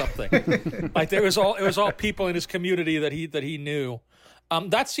team or something. Like it was all people in his community that he knew.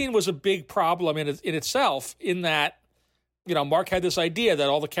 That scene was a big problem in itself, in that, Mark had this idea that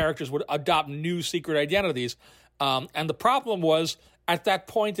all the characters would adopt new secret identities. And the problem was, at that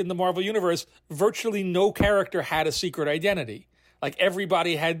point in the Marvel Universe, virtually no character had a secret identity. Like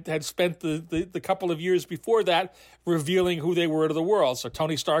everybody had spent the couple of years before that revealing who they were to the world. So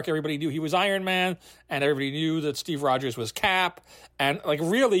Tony Stark, everybody knew he was Iron Man, and everybody knew that Steve Rogers was Cap. And like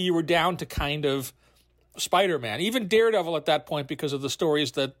really you were down to kind of Spider-Man. Even Daredevil at that point, because of the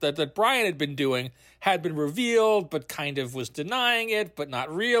stories that Brian had been doing, had been revealed, but kind of was denying it, but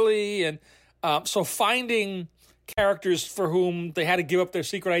not really. And so finding characters for whom they had to give up their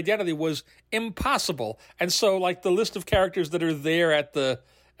secret identity was impossible. And so like the list of characters that are there at the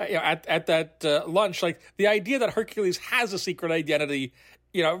at that lunch, like the idea that Hercules has a secret identity,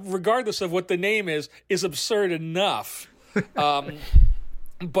 regardless of what the name is absurd enough.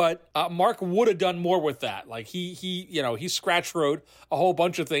 But Mark would have done more with that. Like he scratch wrote a whole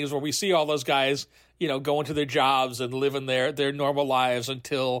bunch of things where we see all those guys, going to their jobs and living their normal lives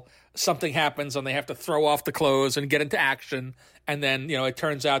until something happens and they have to throw off the clothes and get into action. And then, it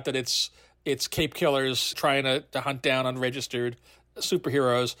turns out that it's Cape Killers trying to hunt down unregistered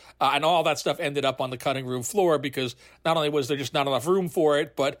superheroes. And all that stuff ended up on the cutting room floor because not only was there just not enough room for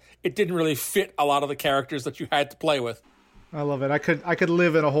it, but it didn't really fit a lot of the characters that you had to play with. I love it. I could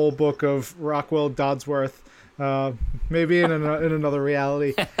live in a whole book of Rockwell Dodsworth, maybe in another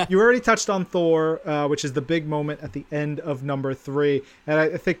reality. You already touched on Thor, which is the big moment at the end of number 3, and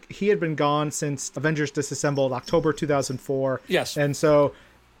I think he had been gone since Avengers Disassembled, October 2004. Yes, and so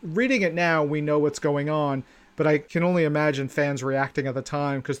reading it now, we know what's going on. but I can only imagine fans reacting at the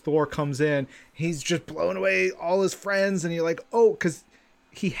time because Thor comes in, he's just blowing away all his friends, and you're like, oh, because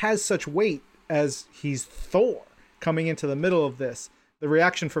he has such weight as he's Thor coming into the middle of this. The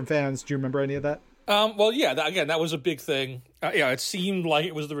reaction from fans, do you remember any of that? Well, yeah, that was a big thing. It seemed like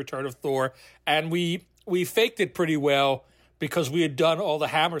it was the return of Thor, and we faked it pretty well because we had done all the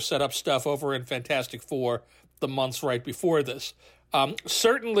Hammer setup stuff over in Fantastic Four the months right before this.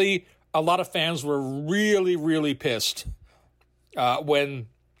 Certainly, a lot of fans were really, really pissed when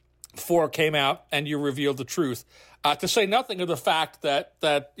Thor came out and you revealed the truth. To say nothing of the fact that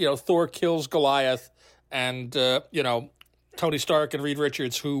Thor kills Goliath, and Tony Stark and Reed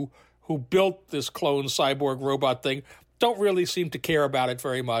Richards, who built this clone cyborg robot thing, don't really seem to care about it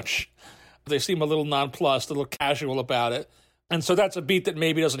very much. They seem a little nonplussed, a little casual about it. And so that's a beat that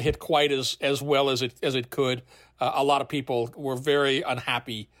maybe doesn't hit quite as well as it could. A lot of people were very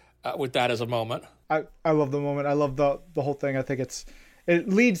unhappy with that as a moment. I love the moment. I love the whole thing. I think it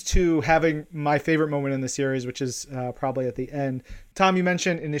leads to having my favorite moment in the series, which is probably at the end. Tom, you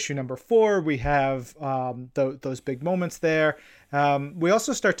mentioned in issue number 4, we have those big moments there. We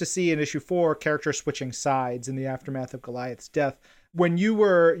also start to see in issue 4 characters switching sides in the aftermath of Goliath's death. When you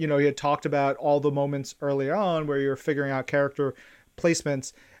were, you had talked about all the moments earlier on where you were figuring out character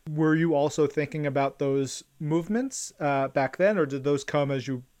placements. Were you also thinking about those movements back then, or did those come as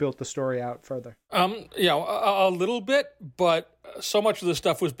you built the story out further? A little bit, but so much of the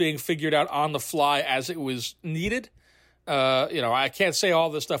stuff was being figured out on the fly as it was needed. I can't say all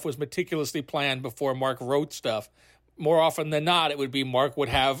this stuff was meticulously planned before Mark wrote stuff. More often than not, it would be Mark would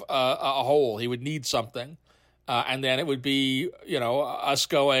have a hole. He would need something. And then it would be, us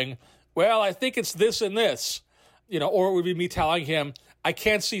going, well, I think it's this and this, or it would be me telling him, I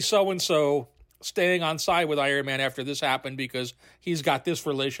can't see so-and-so staying on side with Iron Man after this happened because he's got this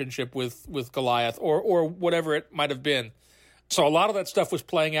relationship with Goliath or whatever it might have been. So a lot of that stuff was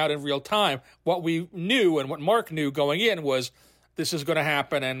playing out in real time. What we knew and what Mark knew going in was this is going to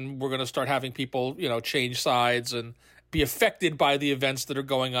happen and we're going to start having people, change sides and be affected by the events that are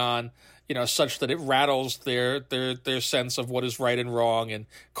going on, such that it rattles their sense of what is right and wrong and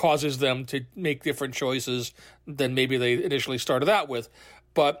causes them to make different choices than maybe they initially started out with.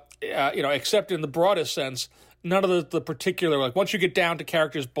 But, except in the broadest sense, none of the particular, once you get down to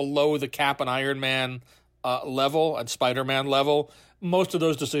characters below the Cap and Iron Man level and Spider-Man level, most of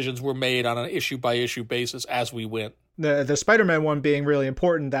those decisions were made on an issue-by-issue basis as we went. The Spider-Man one being really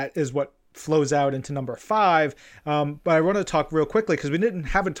important, that is what flows out into number 5. But I want to talk real quickly because we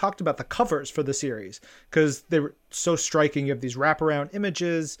haven't talked about the covers for the series because they were so striking. You have these wraparound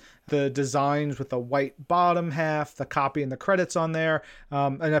images, the designs with the white bottom half, the copy and the credits on there.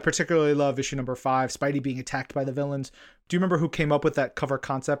 And I particularly love issue number 5, Spidey being attacked by the villains. Do you remember who came up with that cover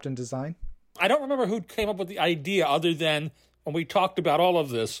concept and design? I don't remember who came up with the idea other than when we talked about all of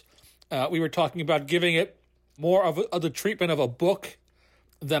this, we were talking about giving it more of the treatment of a book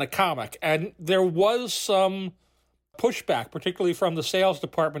than a comic. And there was some pushback, particularly from the sales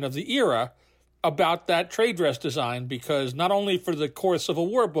department of the era, about that trade dress design, because not only for the core Civil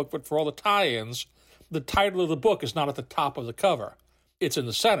War book, but for all the tie-ins, the title of the book is not at the top of the cover. It's in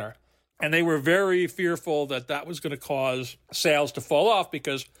the center. And they were very fearful that that was going to cause sales to fall off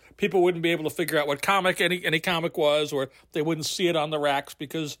because people wouldn't be able to figure out what comic any comic was, or they wouldn't see it on the racks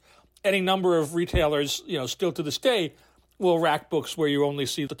because any number of retailers, still to this day, will rack books where you only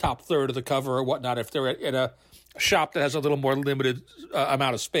see the top third of the cover or whatnot if they're at a shop that has a little more limited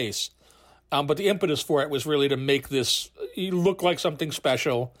amount of space. But the impetus for it was really to make this look like something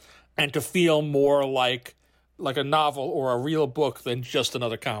special and to feel more like a novel or a real book than just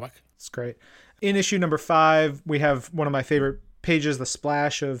another comic. It's great. In issue number 5, we have one of my favorite pages, the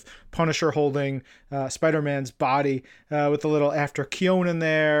splash of Punisher holding Spider-Man's body with a little after Keown in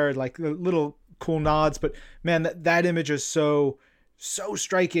there, like little cool nods. But man, that image is so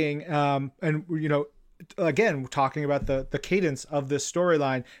striking. And again, we're talking about the cadence of this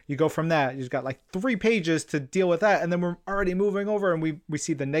storyline. You go from that, you've got like 3 pages to deal with that, and then we're already moving over and we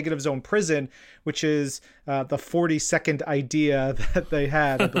see the Negative Zone prison, which is the 42nd idea that they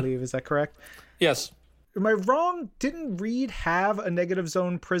had, I believe. Is that correct? Yes. Am I wrong? Didn't Reed have a Negative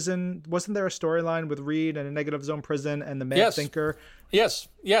Zone prison? Wasn't there a storyline with Reed and a Negative Zone prison and the Mad Thinker? Yes.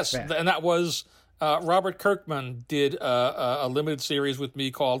 Man. And that was Robert Kirkman did a limited series with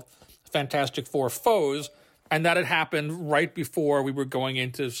me called Fantastic Four Foes, and that had happened right before we were going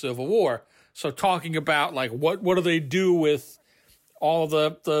into Civil War. So talking about what do they do with all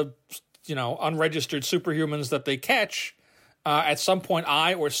the unregistered superhumans that they catch? At some point,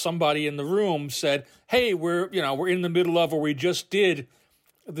 I or somebody in the room said, "Hey, we're in the middle of, or we just did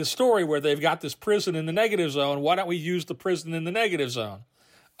this story where they've got this prison in the negative zone. Why don't we use the prison in the negative zone?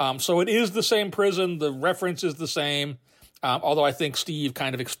 So it is the same prison. The reference is the same, although I think Steve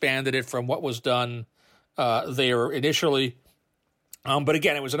kind of expanded it from what was done there initially. But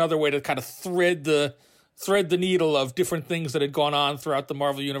again, it was another way to kind of thread the needle of different things that had gone on throughout the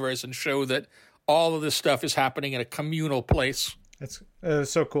Marvel Universe and show that all of this stuff is happening in a communal place.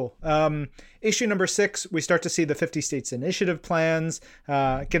 That's so cool. Issue number 6, we start to see the 50 States Initiative plans,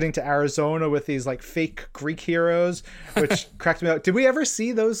 getting to Arizona with these like fake Greek heroes, which cracked me out. Did we ever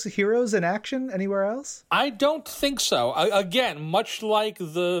see those heroes in action anywhere else? I don't think so. Again, much like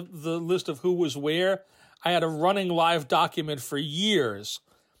the list of who was where, I had a running live document for years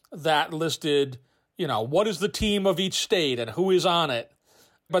that listed, what is the team of each state and who is on it.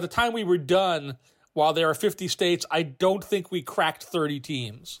 By the time we were done, while there are 50 states, I don't think we cracked 30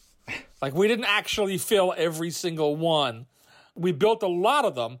 teams. Like, we didn't actually fill every single one. We built a lot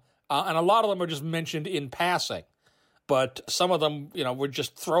of them, and a lot of them are just mentioned in passing. But some of them, were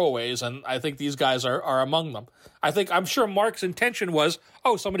just throwaways, and I think these guys are among them. I'm sure Mark's intention was,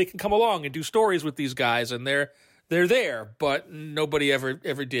 somebody can come along and do stories with these guys, and they're there, but nobody ever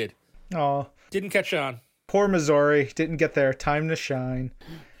did. Oh, didn't catch on. Poor Missouri didn't get their time to shine.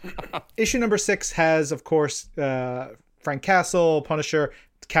 Issue number 6 has, of course, Frank Castle, Punisher,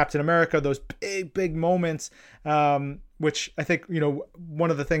 Captain America, those big moments, which I think,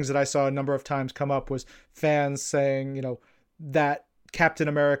 one of the things that I saw a number of times come up was fans saying, that Captain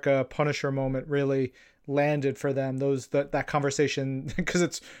America Punisher moment really landed for them. That conversation, because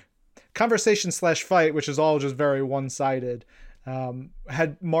it's conversation/fight, which is all just very one-sided.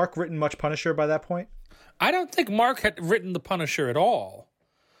 Had Mark written much Punisher by that point? I don't think Mark had written the Punisher at all.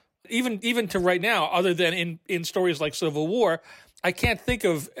 Even to right now, other than in stories like Civil War, I can't think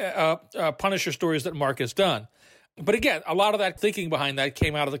of Punisher stories that Mark has done. But again, a lot of that thinking behind that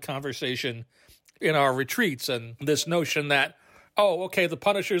came out of the conversation in our retreats, and this notion that, the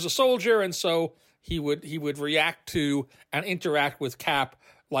Punisher's a soldier, and so he would react to and interact with Cap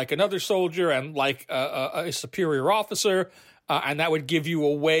like another soldier and like a superior officer, and that would give you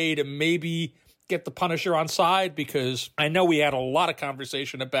a way to maybe get the Punisher on side, because I know we had a lot of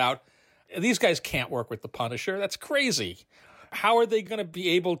conversation about these guys can't work with the Punisher. That's crazy. How are they going to be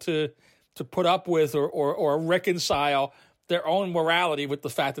able to put up with or reconcile their own morality with the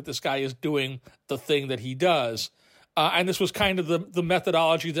fact that this guy is doing the thing that he does? And this was kind of the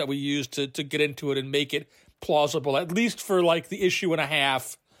methodology that we used to get into it and make it plausible, at least for like the issue and a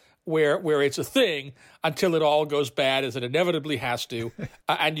half where it's a thing, until it all goes bad, as it inevitably has to.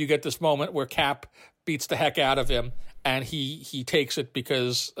 And you get this moment where Cap beats the heck out of him, and he takes it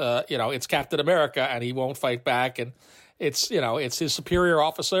because, it's Captain America, and he won't fight back. And it's his superior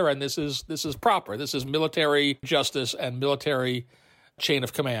officer, and this is proper. This is military justice and military chain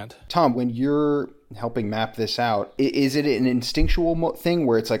of command. Tom, when you're helping map this out, is it an instinctual thing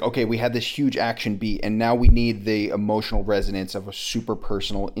where it's like, okay, we had this huge action beat and now we need the emotional resonance of a super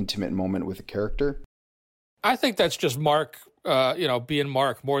personal, intimate moment with a character? I think that's just Mark, being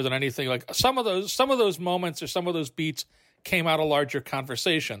Mark more than anything. Like some of those moments or some of those beats came out of larger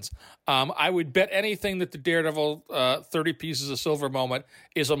conversations. I would bet anything that the Daredevil 30 Pieces of Silver moment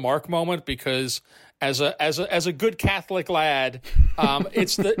is a Mark moment, because as a good Catholic lad,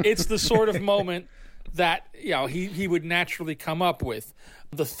 it's the sort of moment that he would naturally come up with.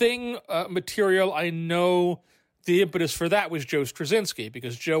 The Thing material, I know the impetus for that was Joe Straczynski,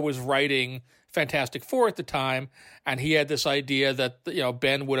 because Joe was writing Fantastic Four at the time, and he had this idea that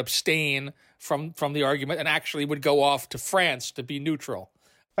Ben would abstain from the argument and actually would go off to France to be neutral.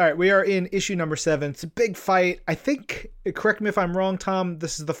 All right, we are in issue number 7. It's a big fight. I think, correct me if I'm wrong, Tom,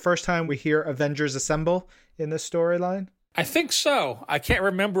 this is the first time we hear Avengers Assemble in this storyline? I think so. I can't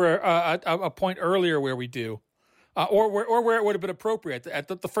remember a point earlier where we do, or where it would have been appropriate. At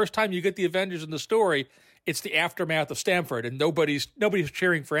the first time you get the Avengers in the story, it's the aftermath of Stamford, and nobody's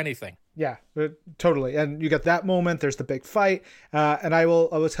cheering for anything. Yeah, totally. And you get that moment. There's the big fight, and I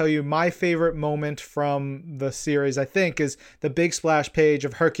will tell you my favorite moment from the series, I think, is the big splash page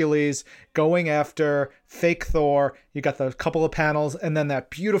of Hercules going after fake Thor. You got the couple of panels, and then that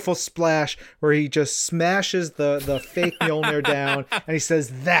beautiful splash where he just smashes the fake Mjolnir down, and he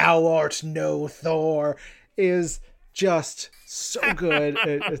says, "Thou art no Thor," is just so good.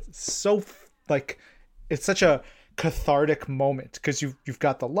 It's so it's such a cathartic moment, because you've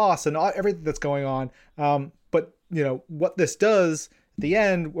got the loss and everything that's going on. But what this does at the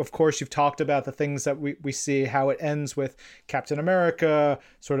end, of course, you've talked about the things that we see, how it ends with Captain America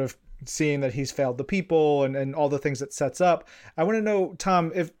sort of, seeing that he's failed the people and all the things it sets up. I want to know,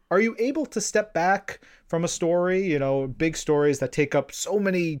 Tom, are you able to step back from a story, you know, big stories that take up so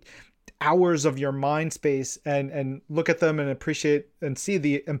many hours of your mind space, and look at them and appreciate and see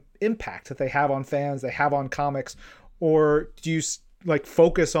the impact that they have on fans, they have on comics? Or do you like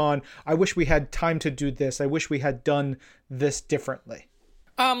focus on, I wish we had time to do this, I wish we had done this differently?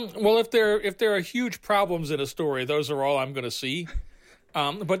 Well, if there are huge problems in a story, those are all I'm going to see.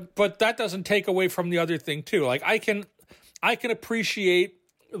 But that doesn't take away from the other thing too. Like I can appreciate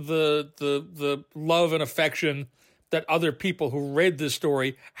the love and affection that other people who read this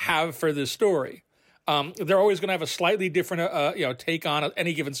story have for this story. They're always going to have a slightly different take on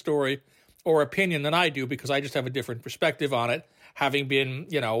any given story or opinion than I do, because I just have a different perspective on it, having been,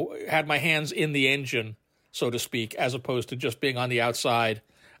 had my hands in the engine, so to speak, as opposed to just being on the outside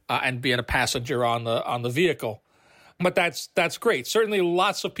and being a passenger on the vehicle. But that's great. Certainly,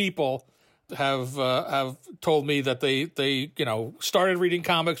 lots of people have told me that they started reading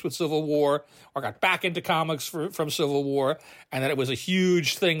comics with Civil War or got back into comics from Civil War, and that it was a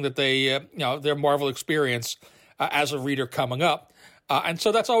huge thing that they their Marvel experience as a reader coming up. And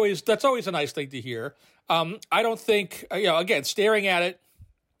so that's always a nice thing to hear. I don't think, again, staring at it,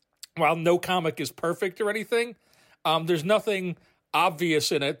 while no comic is perfect or anything, there's nothing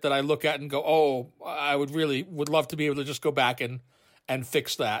obvious in it that I look at and go, oh, I would love to be able to just go back and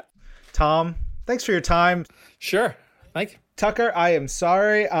fix that. Tom, thanks for your time. Sure. Thank you. Tucker, I am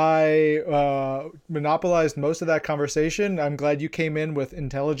sorry I monopolized most of that conversation. I'm glad you came in with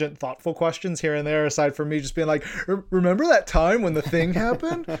intelligent, thoughtful questions here and there, aside from me just being like, remember that time when the thing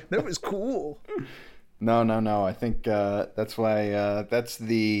happened? That was cool. No. I think that's why that's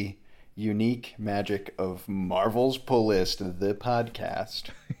the unique magic of Marvel's Pull List, the podcast.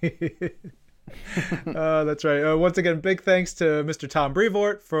 That's right. Once again, big thanks to Mr. Tom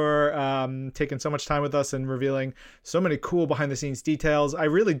Brevoort for taking so much time with us and revealing so many cool behind-the-scenes details. I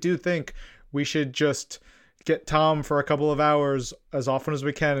really do think we should just get Tom for a couple of hours as often as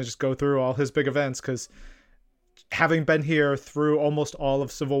we can and just go through all his big events, because having been here through almost all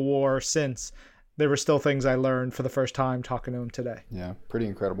of Civil War since, there were still things I learned for the first time talking to him today. Yeah, pretty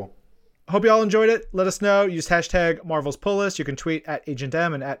incredible. Hope you all enjoyed it. Let us know. Use hashtag Marvel's Pull List. You can tweet at Agent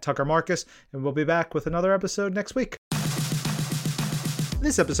M and at Tucker Markus, and we'll be back with another episode next week.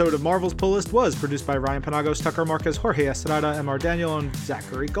 This episode of Marvel's Pull List was produced by Ryan Penagos, Tucker Markus, Jorge Estrada, MR Daniel, and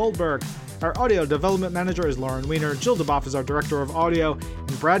Zachary Goldberg. Our audio development manager is Lauren Weiner. Jill DeBoff is our director of audio,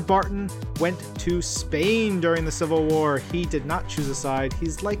 and Brad Barton went to Spain during the Civil War. He did not choose a side.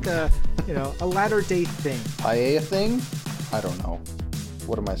 He's like a latter-day thing. Paella thing? I don't know.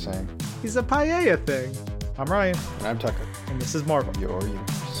 What am I saying? He's a paella thing. I'm Ryan. And I'm Tucker. And this is Marvel. You're you.